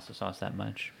jarred pasta sauce that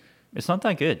much. It's not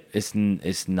that good. It's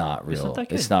not real. It's not that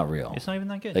good. It's not real. It's not even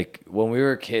that good. Like when we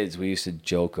were kids, we used to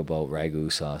joke about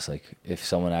ragu sauce. Like if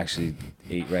someone actually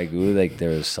ate ragu, like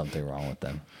there was something wrong with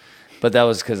them. But that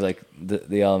was because like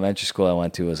the elementary school I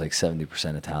went to was like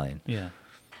 70% Italian, yeah.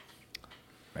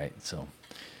 right? So,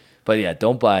 but yeah,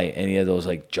 don't buy any of those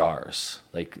like jars.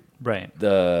 Like Right.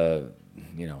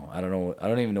 I don't know. I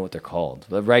don't even know what they're called.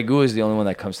 But ragu is the only one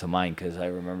that comes to mind because I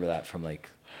remember that from like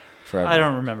forever. I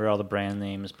don't remember all the brand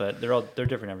names, but they're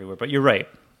different everywhere. But you're right.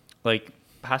 Like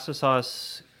pasta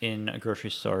sauce in a grocery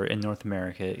store in North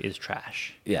America is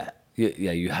trash. Yeah,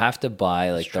 you have to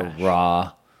buy like the trash.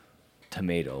 raw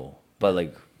tomato, but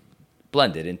like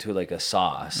blend it into like a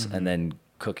sauce and then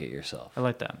cook it yourself. I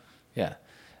like that. Yeah,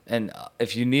 and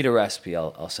if you need a recipe,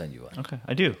 I'll send you one. Okay,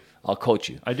 I do. I'll coach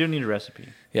you. I do need a recipe.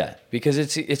 Yeah, because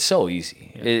it's so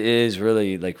easy. Yeah. It is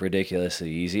really like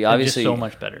ridiculously easy. And Obviously, just so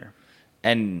much better.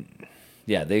 and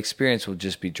yeah, the experience will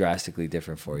just be drastically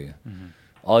different for you.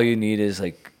 All you need is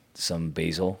like some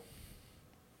basil,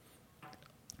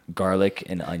 garlic,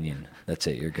 and onion. That's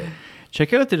it. You're good.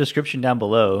 Check out the description down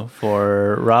below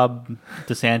for Rob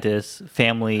DeSantis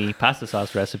family pasta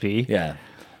sauce recipe. Yeah.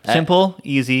 Simple,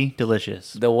 easy,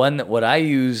 delicious. What I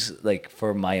use like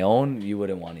for my own, you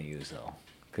wouldn't want to use though,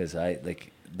 because I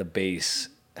like the base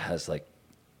has like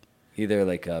either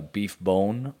like a beef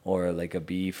bone or like a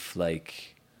beef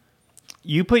like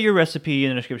You put your recipe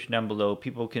in the description down below.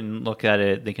 People can look at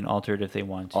it. They can alter it if they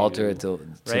want to. alter it to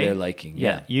right? their liking.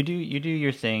 Yeah, Yeah, you do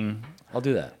your thing. I'll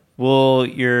do that. Will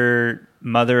your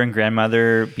mother and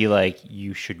grandmother be like,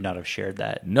 you should not have shared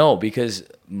that? No, because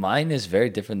mine is very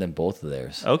different than both of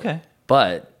theirs. Okay.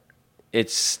 But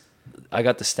I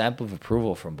got the stamp of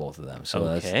approval from both of them, so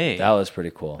Okay. that was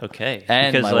pretty cool. Okay.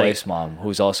 And Because, my like, wife's mom,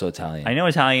 who's also Italian. I know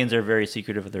Italians are very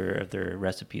secretive of their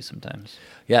recipes sometimes.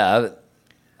 Yeah,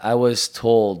 I was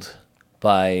told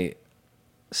by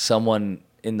someone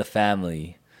in the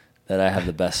family that I have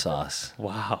the best sauce.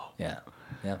 Wow. Yeah,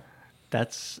 yeah.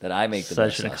 That's That I make the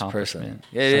such best an sauce personally. accomplishment.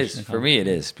 Yeah, it Such an is for me. It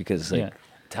is because like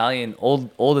Yeah.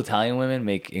 old Italian women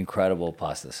make incredible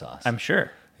pasta sauce. I'm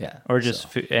sure. Yeah, Or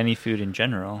just so, any food in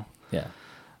general, yeah.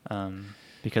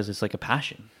 because it's like a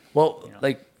passion. Well,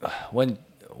 like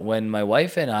when my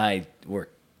wife and I were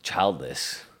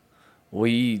childless,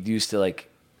 we used to like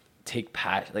take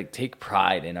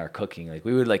pride in our cooking. Like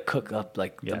we would like cook up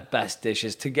like the Yeah. best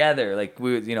dishes together. Like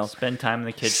we would, Spend time in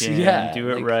the kitchen, yeah, do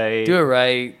it like, right. Do it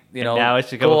right. And know, now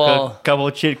it's a go all-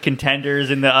 couple contenders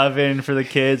in the oven for the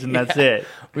kids, and that's Yeah. it.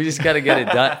 We just got to get it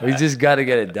done. We just got to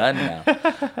get it done now.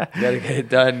 Got to get it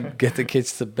done. Get the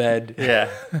kids to bed. Yeah,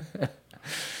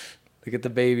 Look at the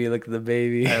baby. Look at the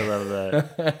baby. I love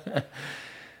that.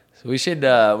 So we should.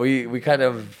 We kind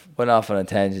of went off on a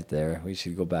tangent there. We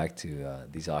should go back to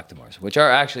these Octomores, which are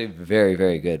actually very,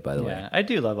 very good, by the way. Yeah, I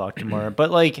do love Octomore,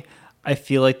 but like I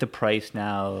feel like the price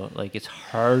now, like it's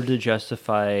hard to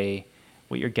justify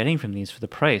what you're getting from these for the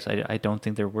price. I don't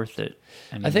think they're worth it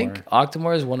anymore. I think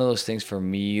Octomore is one of those things for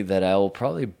me that I will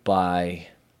probably buy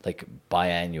like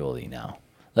biannually now.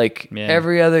 Like Yeah.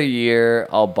 every other year,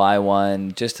 I'll buy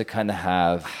one just to kind of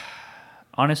have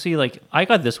honestly, like I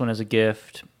got this one as a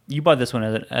gift. You bought this one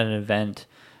at an event.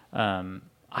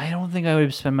 I don't think I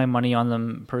would spend my money on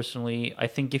them personally. I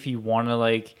think if you want to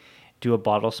like do a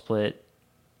bottle split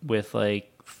with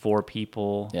like 4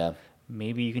 people, Yeah.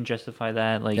 maybe you can justify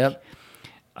that. Like Yep.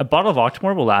 a bottle of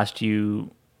Octomore will last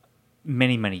you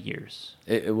many, many years.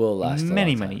 It will last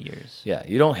many, a long time. many years. Yeah,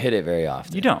 you don't hit it very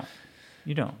often. You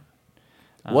don't.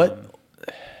 What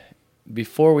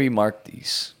before we mark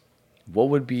these, what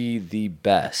would be the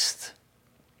best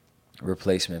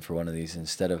replacement for one of these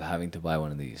instead of having to buy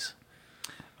one of these?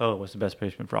 Oh, what's the best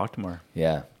placement for Octomore?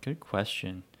 Yeah. Good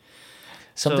question.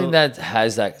 Something So- that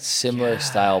has that similar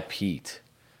style peat.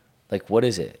 Like, what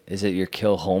is it? Is it your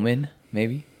Kilhoman,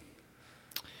 maybe?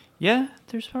 Yeah,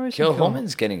 there's probably some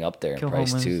Kilhoman's getting up there in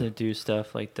price, Kilhomans too. that do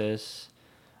stuff like this.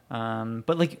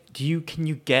 But like, can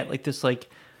you get like this like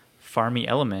farmy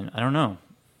element? I don't know.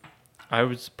 I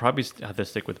would probably have to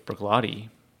stick with Bruichladdich.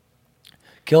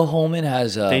 Kilhoman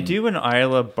has... They do an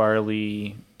Isla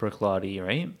Barley Bruichladdich,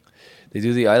 right? They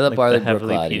do the Isla Like Barley the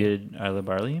heavily Bruichladdich. peated Isla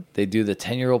Barley. They do the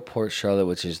 10-year-old Port Charlotte,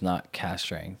 which is not cast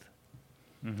strength.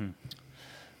 Mm-hmm.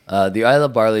 The Isla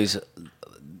Barleys,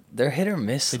 they're hit or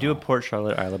miss. They do a Port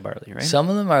Charlotte Isla Barley, right? Some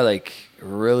of them are like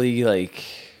really like,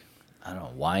 I don't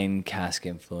know, wine cask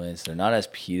influence. They're not as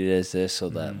peated as this, so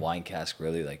that wine cask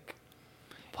really like.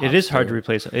 It is pops hard to through.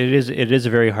 replace. It is a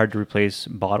very hard to replace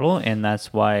bottle, and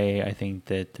that's why I think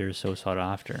that they're so sought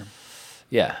after.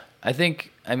 Yeah, I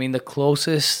mean the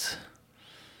closest.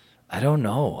 I don't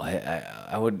know.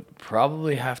 I would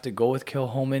probably have to go with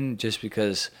Kilhoman just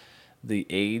because the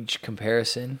age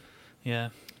comparison. Yeah.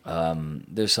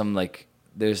 There's some like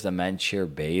there's the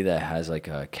Manchir Bay that has like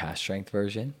a cast strength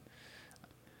version.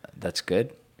 That's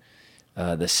good.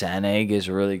 The Saneg is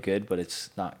really good, but it's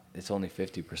not. It's only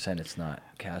 50%. It's not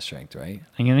cast strength, right?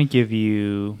 I'm gonna give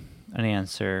you an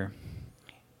answer,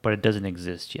 but it doesn't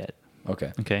exist yet.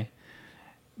 Okay. Okay.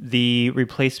 The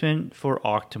replacement for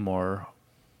Octomore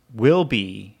will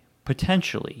be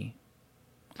potentially,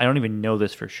 I don't even know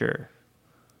this for sure,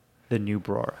 the new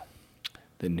Brora.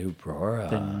 The new Brora.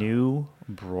 The new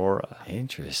Brora.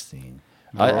 Interesting.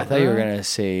 I thought you were gonna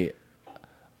say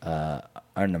Arna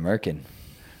Merkin.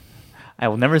 I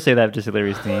will never say that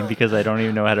distillery's name because I don't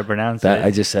even know how to pronounce That it.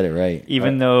 I just said it right.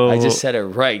 Even though I just said it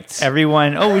right.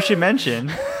 everyone, we should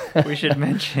mention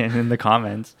in the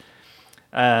comments.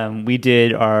 We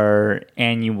did our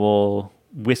annual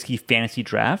whiskey fantasy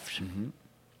draft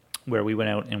where we went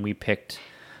out and we picked,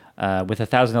 with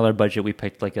 $1,000 budget, we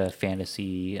picked like a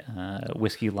fantasy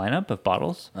whiskey lineup of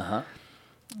bottles. Uh-huh.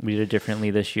 We did it differently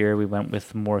this year. We went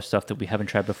with more stuff that we haven't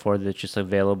tried before that's just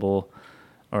available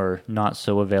or not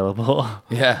so available.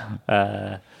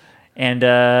 Yeah. And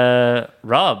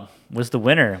Rob was the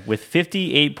winner with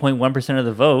 58.1% of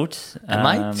the vote. Am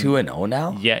I 2-0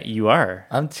 now? Yeah, you are.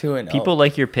 I'm 2-0. People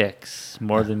like your picks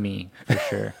more than me, for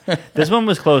sure. This one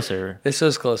was closer. This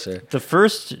was closer. The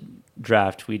first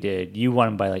draft we did, you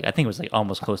won by like, I think it was like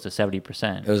almost close to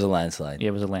 70%. It was a landslide. Yeah,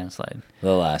 it was a landslide.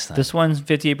 The last time. This one's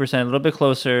 58%, a little bit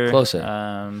closer. Closer.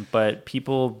 But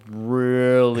people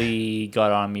really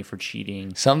got on me for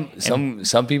cheating. Some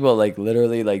people like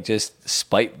literally like just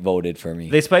spite voted for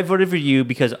me. They spite voted for you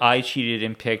because I cheated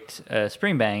and picked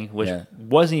Springbank, which Yeah.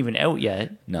 wasn't even out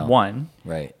yet. No. Won.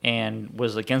 Right. And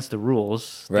was against the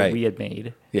rules that Right. we had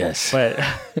made. Yes. But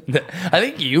I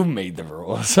think you made the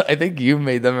rules. I think you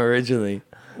made them originally.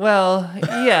 well,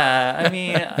 yeah. I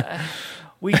mean,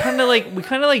 we kind of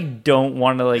like don't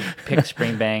want to like pick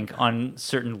Springbank on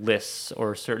certain lists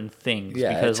or certain things.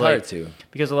 Yeah, because it's hard like, to.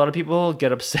 Because a lot of people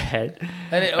get upset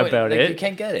And about like, it. You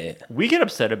can't get it. We get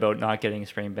upset about not getting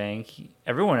Springbank.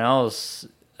 Everyone else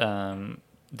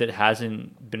that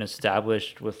hasn't been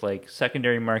established with like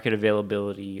secondary market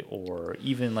availability or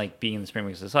even like being in the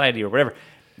Springbank Society or whatever,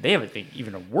 they have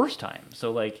even a worse time.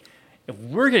 So like if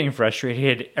we're getting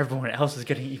frustrated, everyone else is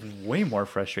getting even way more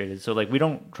frustrated. So like we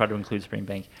don't try to include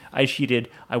Springbank. I cheated.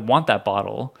 I want that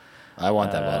bottle. I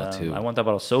want that bottle too. I want that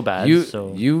bottle so bad.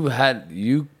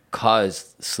 You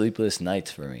caused sleepless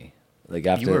nights for me. Like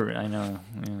after You were, I know.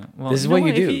 Yeah. Well, This is you know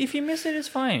what you do. If you miss it, it's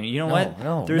fine. You know No, what?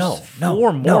 no, There's no,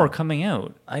 four no. more coming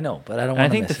out. I know, but I don't And I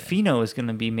want to think the miss it. Pheno is going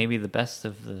to be maybe the best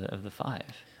of the 5.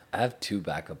 I have 2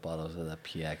 backup bottles of the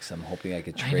PX. I'm hoping I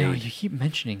could I trade. know, you keep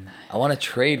mentioning that. I want to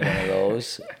trade one of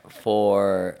those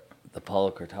for the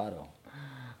Paulo Cortado.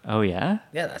 Oh, yeah?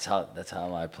 Yeah, that's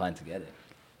how I plan to get it.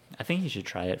 I think you should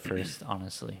try it first,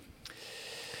 honestly.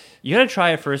 You got to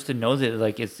try it first to know that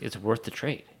like it's worth the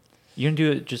trade. You can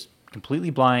do it just completely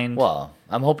blind. Well,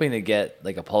 I'm hoping to get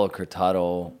like a Paulo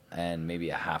Cortado and maybe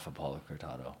a half a Paulo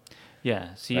Cortado.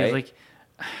 Yeah. See, Right? like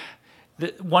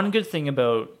the one good thing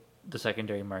about the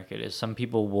secondary market is some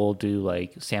people will do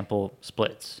like sample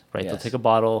splits, right? They'll Yes. take a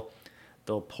bottle,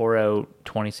 they'll pour out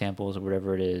 20 samples or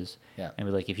whatever it is, Yeah. and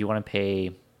be like, if you want to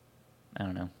pay, I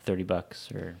don't know,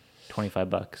 $30 or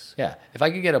 $25. Yeah. If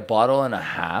I could get a bottle and a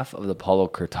half of the Palo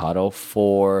Cortado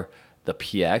for the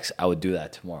PX, I would do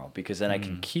that tomorrow, because then I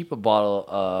can keep a bottle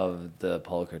of the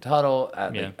Palo Cortado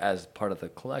as part of the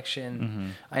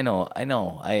collection. I know.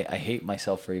 I hate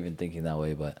myself for even thinking that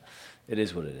way, but it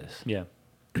is what it is. Yeah.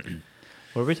 What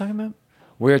were we talking about?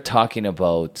 We're talking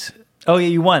about Oh yeah,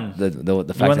 you won. the You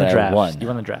fact won the that draft. I won. You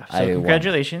won the draft. So I won.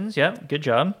 congratulations. Yeah, good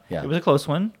job. Yeah. It was a close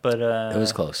one, but It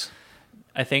was close.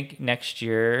 I think next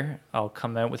year I'll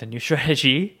come out with a new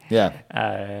strategy.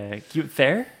 Yeah. Keep it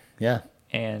fair Yeah.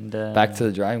 and Back to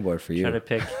the drawing board for you. try to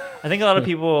pick. I think a lot of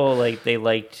people they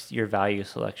liked your value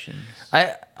selections.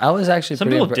 I was actually Some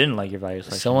pretty people impre- didn't like your value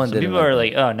selections. Someone Some didn't people like are them.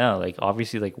 like, oh no, like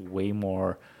obviously like way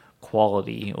more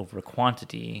quality over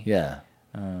quantity. Yeah.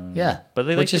 Yeah, but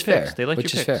they like which your is fair. picks. They like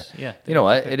which your is picks. fair. Yeah, You know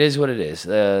what? It is what it is.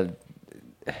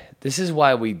 This is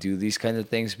why we do these kinds of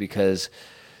things, because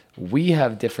we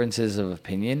have differences of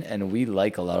opinion and we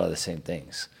like a lot of the same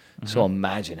things. So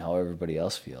imagine how everybody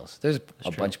else feels. There's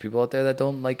a bunch of people out there that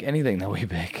don't like anything that we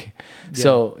pick.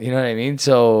 So, you know what I mean?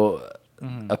 So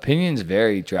opinions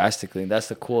vary drastically. And that's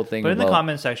the cool thing. But in the about-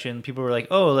 comment section, people were like,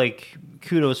 "Oh, like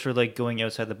kudos for like going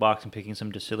outside the box and picking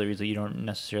some distilleries that you don't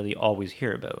necessarily always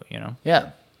hear about." You know?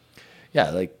 Yeah.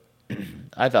 Like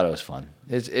I thought it was fun.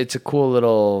 It's a cool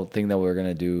little thing that we're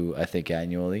gonna do, I think,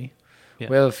 annually. Yeah.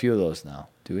 We have a few of those now,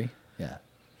 do we?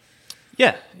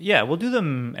 Yeah. Yeah. We'll do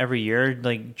them every year,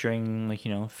 like during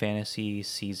fantasy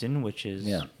season, which is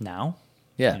now.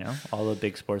 Yeah. You know, all the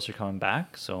big sports are coming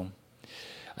back, so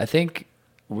I think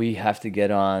we have to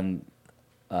get on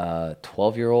a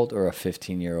 12-year-old or a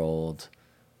 15-year-old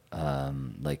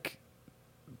like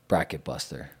bracket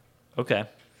buster. okay.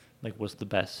 Like, what's the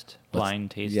best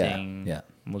blind tasting? Yeah.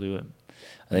 We'll do it.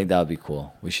 I think that would be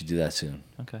cool. We should do that soon.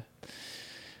 Okay.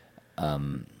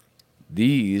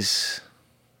 These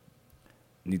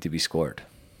need to be scored.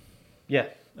 Yeah.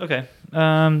 Okay.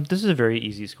 This is a very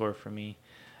easy score for me.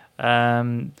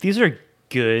 These are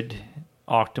good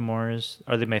Octomores.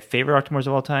 Are they my favorite Octomores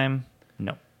of all time?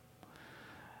 No.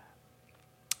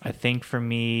 I think for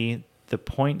me, the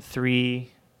 0.3,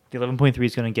 the 11.3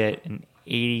 is going to get an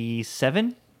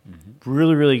 87.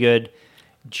 Really, really good.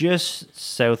 Just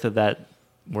south of that,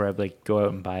 where I'd like go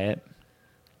out and buy it.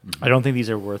 I don't think these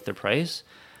are worth the price.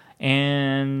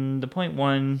 And the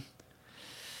 0.1,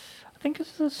 I think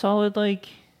it's a solid like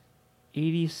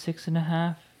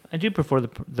 86.5. I do prefer the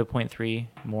 0.3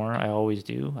 more. I always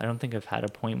do. I don't think I've had a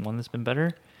 0.1 that's been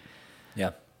better.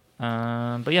 Yeah.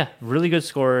 But yeah, really good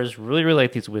scores. Really, really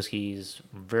like these whiskeys.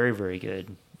 Very, very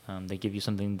good. They give you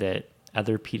something that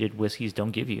other peated whiskeys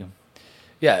don't give you.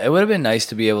 Yeah, it would have been nice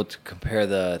to be able to compare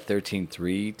the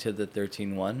 13.3 to the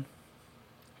 13.1,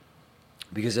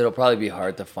 because it'll probably be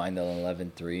hard to find the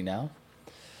 11.3 now.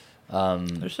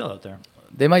 They're still out there.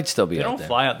 They might still be They out don't there.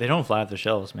 fly out. They don't fly off the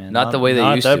shelves, man. Not the way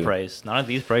they used Not at to. that price. Not at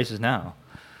these prices now.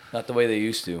 Not the way they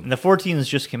used to. And the 14s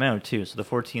just came out too, so the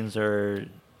 14s are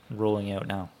rolling out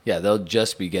now. Yeah, they'll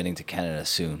just be getting to Canada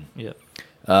soon. Yep.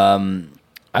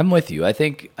 I'm with you. I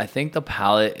think the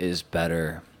palate is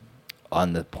better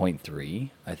on the 0.3.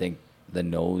 I think the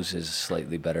nose is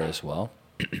slightly better as well.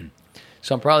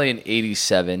 So I'm probably an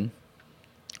 87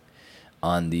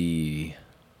 on the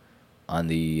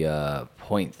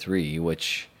 0.3,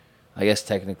 which I guess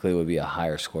technically would be a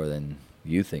higher score than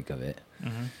you think of it.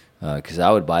 Because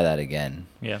I would buy that again.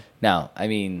 Yeah. Now, I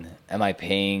mean, am I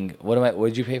paying? What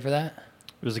did you pay for that?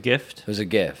 It was a gift. It was a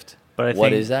gift. But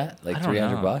What think, is that? Like I don't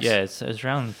know. $300? Yeah, it's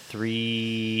around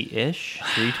 3-ish,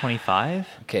 325.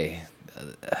 Okay.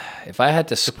 If I had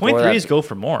to The score 0.3s that, go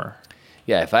for more.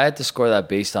 yeah, if I had to score that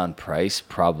based on price,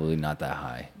 probably not that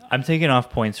high. I'm taking off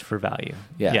points for value.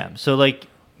 Yeah. Yeah. So like,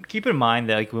 keep in mind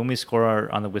that like when we score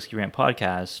on the Whisky Rant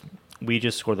podcast, we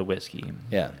just score the whiskey.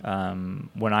 Yeah.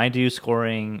 When I do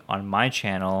scoring on my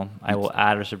channel, I will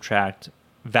add or subtract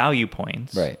value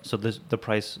points. Right. So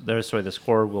the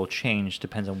score will change,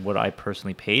 depends on what I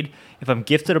personally paid. If I'm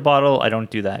gifted a bottle, I don't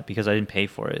do that because I didn't pay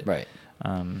for it. Right.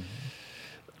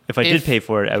 If I did pay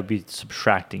for it, I would be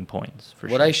subtracting points for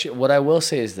sure. What I will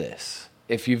say is this: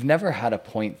 if you've never had a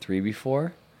 0.3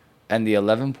 before, and the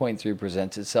 11.3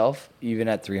 presents itself, even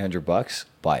at $300,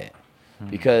 buy it,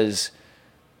 because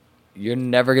you're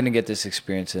never gonna get this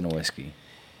experience in a whiskey.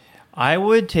 I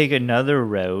would take another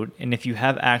route, and if you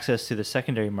have access to the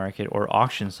secondary market or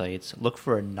auction sites, look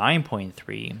for a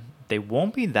 9.3 They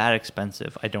won't be that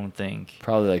expensive, I don't think.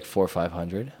 Probably like 400 or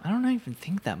 500. I don't even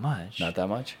think that much. Not that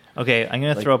much. Okay, I'm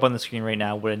gonna Like- throw up on the screen right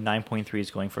now what a 9.3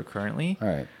 is going for currently. All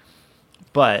right.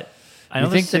 But I know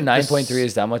You think the si- 9.3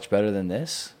 is that much better than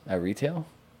this at retail?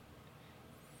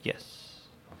 Yes.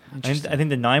 I think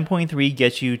the 9.3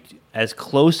 gets you as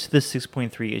close to the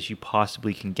 6.3 as you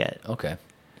possibly can get. Okay.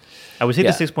 I would say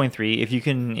Yeah. the 6.3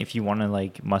 if you want to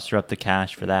like muster up the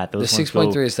cash for that. The Those ones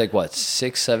 6.3 is like what,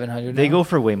 600-700? They now? go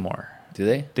for way more. Do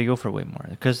they? They go for way more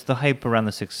because the hype around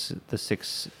the six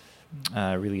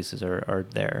releases are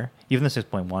there. Even the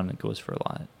 6.1 it goes for a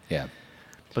lot. Yeah.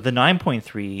 But the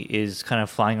 9.3 is kind of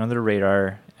flying under the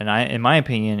radar, and in my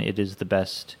opinion, it is the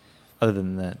best, other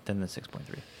than the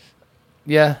 6.3.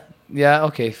 Yeah. Yeah.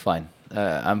 Okay. Fine.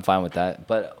 I'm fine with that.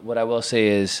 But what I will say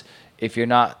is, if you're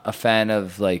not a fan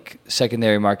of like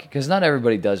secondary market, because not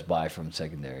everybody does buy from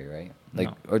secondary, right? Like,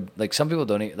 No. or like some people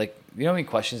don't. Like, you know how many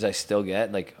questions I still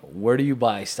get? Like, where do you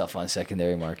buy stuff on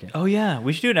secondary market? Oh yeah,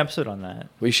 we should do an episode on that.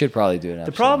 We should probably do an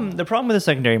episode. The problem with the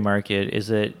secondary market is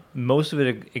that most of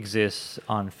it exists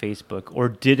on Facebook or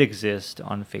did exist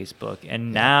on Facebook,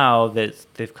 and now that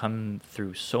they've come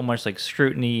through so much like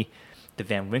scrutiny, the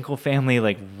Van Winkle family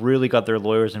like really got their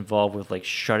lawyers involved with like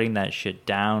shutting that shit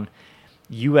down.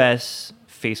 US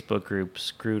Facebook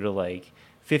groups grew to like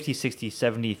 50, 60,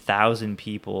 70,000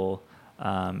 people,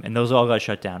 and those all got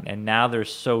shut down. And now they're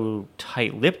so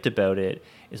tight-lipped about it.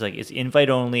 It's like it's invite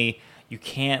only. You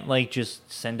can't like just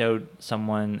send out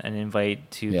someone an invite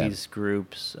to these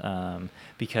groups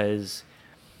because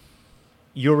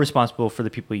you're responsible for the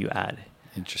people you add.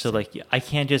 Interesting. So like I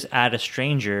can't just add a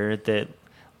stranger that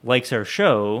likes our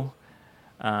show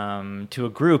to a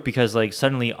group because like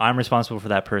suddenly I'm responsible for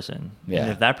that person. Yeah.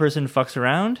 And if that person fucks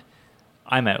around,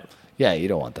 I'm out. Yeah, you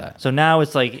don't want that. So now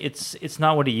it's like it's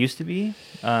not what it used to be.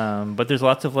 But there's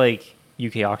lots of like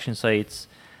UK auction sites.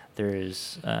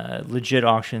 There's legit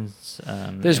auctions.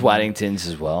 There's and Waddingtons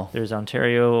as well. There's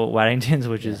Ontario Waddingtons,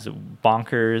 which is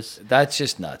bonkers. That's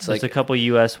just nuts. There's Like, a couple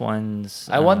US ones.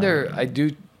 I wonder. I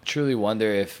do truly wonder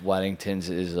if Waddingtons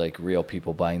is like real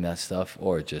people buying that stuff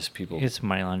or just people. It's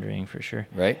money laundering for sure.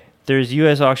 Right. There's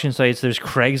U.S. auction sites. There's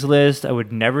Craigslist. I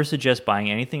would never suggest buying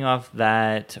anything off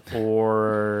that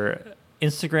or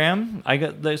Instagram. I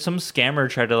got some scammer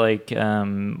tried to like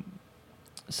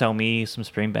sell me some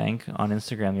Springbank on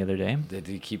Instagram the other day. Did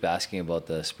he keep asking about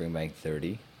the Springbank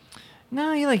 30?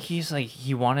 No,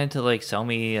 he wanted to like sell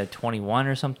me a 21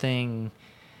 or something.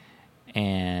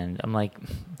 And I'm like,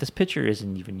 this picture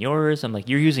isn't even yours. I'm like,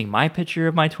 you're using my picture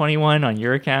of my 21 on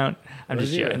your account. I'm Was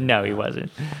just he? joking. No, he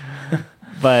wasn't.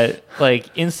 But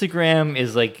like Instagram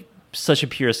is like such a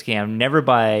pure scam. Never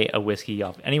buy a whiskey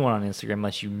off anyone on Instagram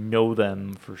unless you know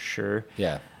them for sure.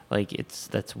 Yeah. Like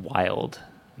that's wild.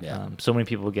 Yeah. So many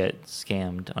people get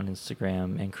scammed on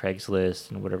Instagram and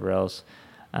Craigslist and whatever else.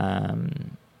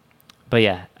 But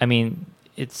yeah, I mean,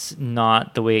 it's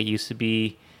not the way it used to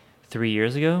be 3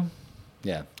 years ago.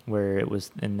 Yeah. Where it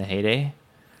was in the heyday.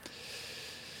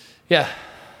 Yeah.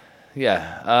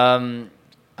 Yeah.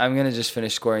 I'm going to just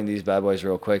finish scoring these bad boys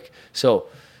real quick. So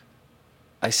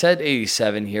I said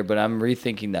 87 here, but I'm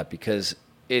rethinking that because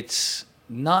it's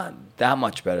not that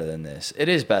much better than this. It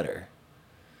is better,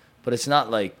 but it's not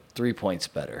like 3 points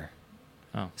better.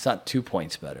 Oh. It's not 2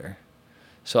 points better.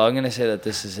 So I'm going to say that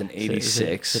this is an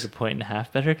 86. Is it a point and a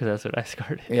half better? Because that's what I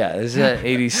scored. Yeah, this is an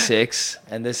 86,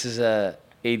 and this is a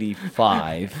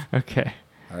 85. Okay.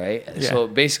 All right. Yeah. So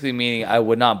basically meaning I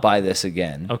would not buy this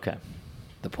again. Okay.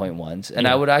 The point ones. And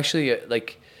Yeah. I would actually,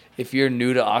 like, if you're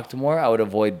new to Octomore, I would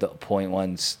avoid the point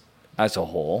ones as a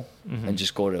whole and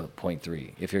just go to point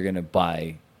 3 if you're going to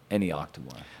buy any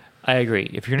Octomore. I agree.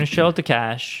 If you're going to shell out the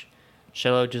cash,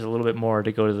 shell out just a little bit more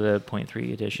to go to the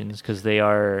 0.3 editions because they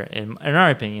are, in our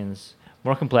opinions,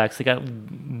 more complex. They got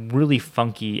really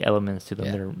funky elements to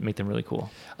them that make them really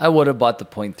cool. I would have bought the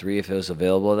point 3 if it was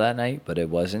available that night, but it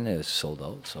wasn't. It was sold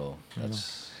out. So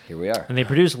that's here we are. And they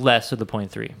produce less of the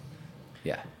 0.3.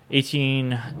 Yeah.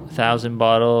 18,000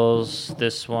 bottles.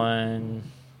 This one,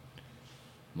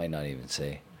 Might not even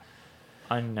say.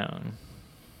 unknown.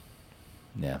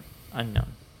 Yeah.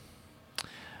 Unknown.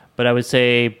 But I would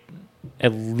say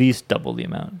at least double the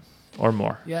amount or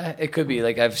more. Yeah, it could be.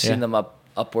 Like, I've seen Yeah. them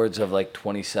upwards of like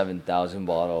 27,000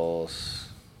 bottles.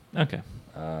 Okay.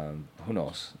 Who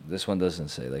knows? This one doesn't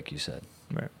say, like you said,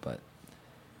 Right. but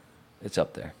it's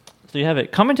up there. So you have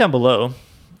it. Comment down below.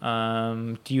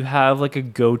 Do you have like a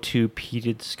go-to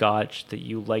peated scotch that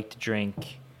you like to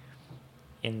drink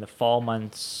in the fall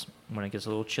months when it gets a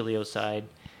little chilly outside?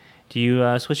 Do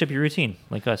you switch up your routine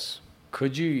like us?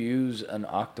 Could you use an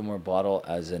Octomore bottle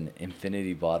as an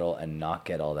infinity bottle and not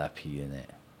get all that pee in it?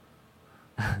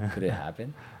 Could it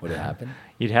happen? Would it happen?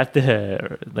 You'd have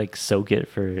to like soak it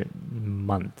for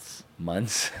months.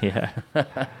 Months? Yeah.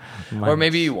 Or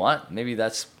maybe you want. Maybe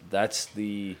that's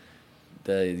the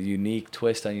unique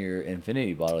twist on your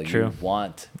infinity bottle. True. You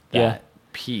want that Yeah.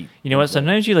 peat. You know what?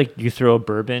 Sometimes you throw a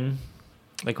bourbon,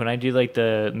 like when I do like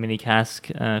the mini cask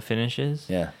finishes.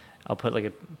 Yeah. I'll put like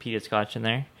a peated scotch in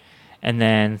there, and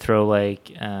then throw like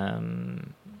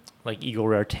Eagle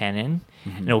Rare 10 in,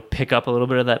 and it'll pick up a little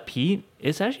bit of that peat.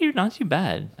 It's actually not too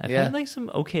bad. I've had like some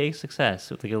okay success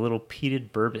with like a little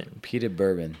peated bourbon. Peated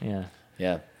bourbon. Yeah.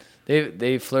 Yeah.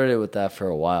 They flirted with that for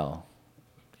a while.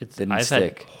 I've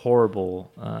had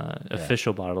horrible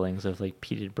official bottlings of like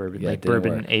peated bourbon, like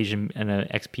bourbon work. Asian and an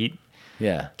ex peat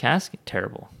cask.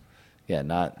 Terrible. Yeah,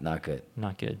 not good.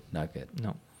 Not good. Not good.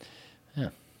 No. Yeah.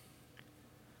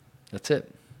 That's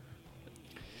it.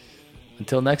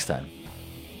 Until next time.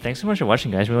 Thanks so much for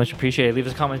watching, guys. We much appreciate it. Leave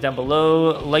us comments down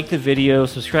below. Like the video.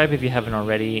 Subscribe if you haven't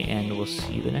already. And we'll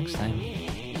see you the next time.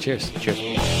 Cheers.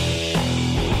 Cheers.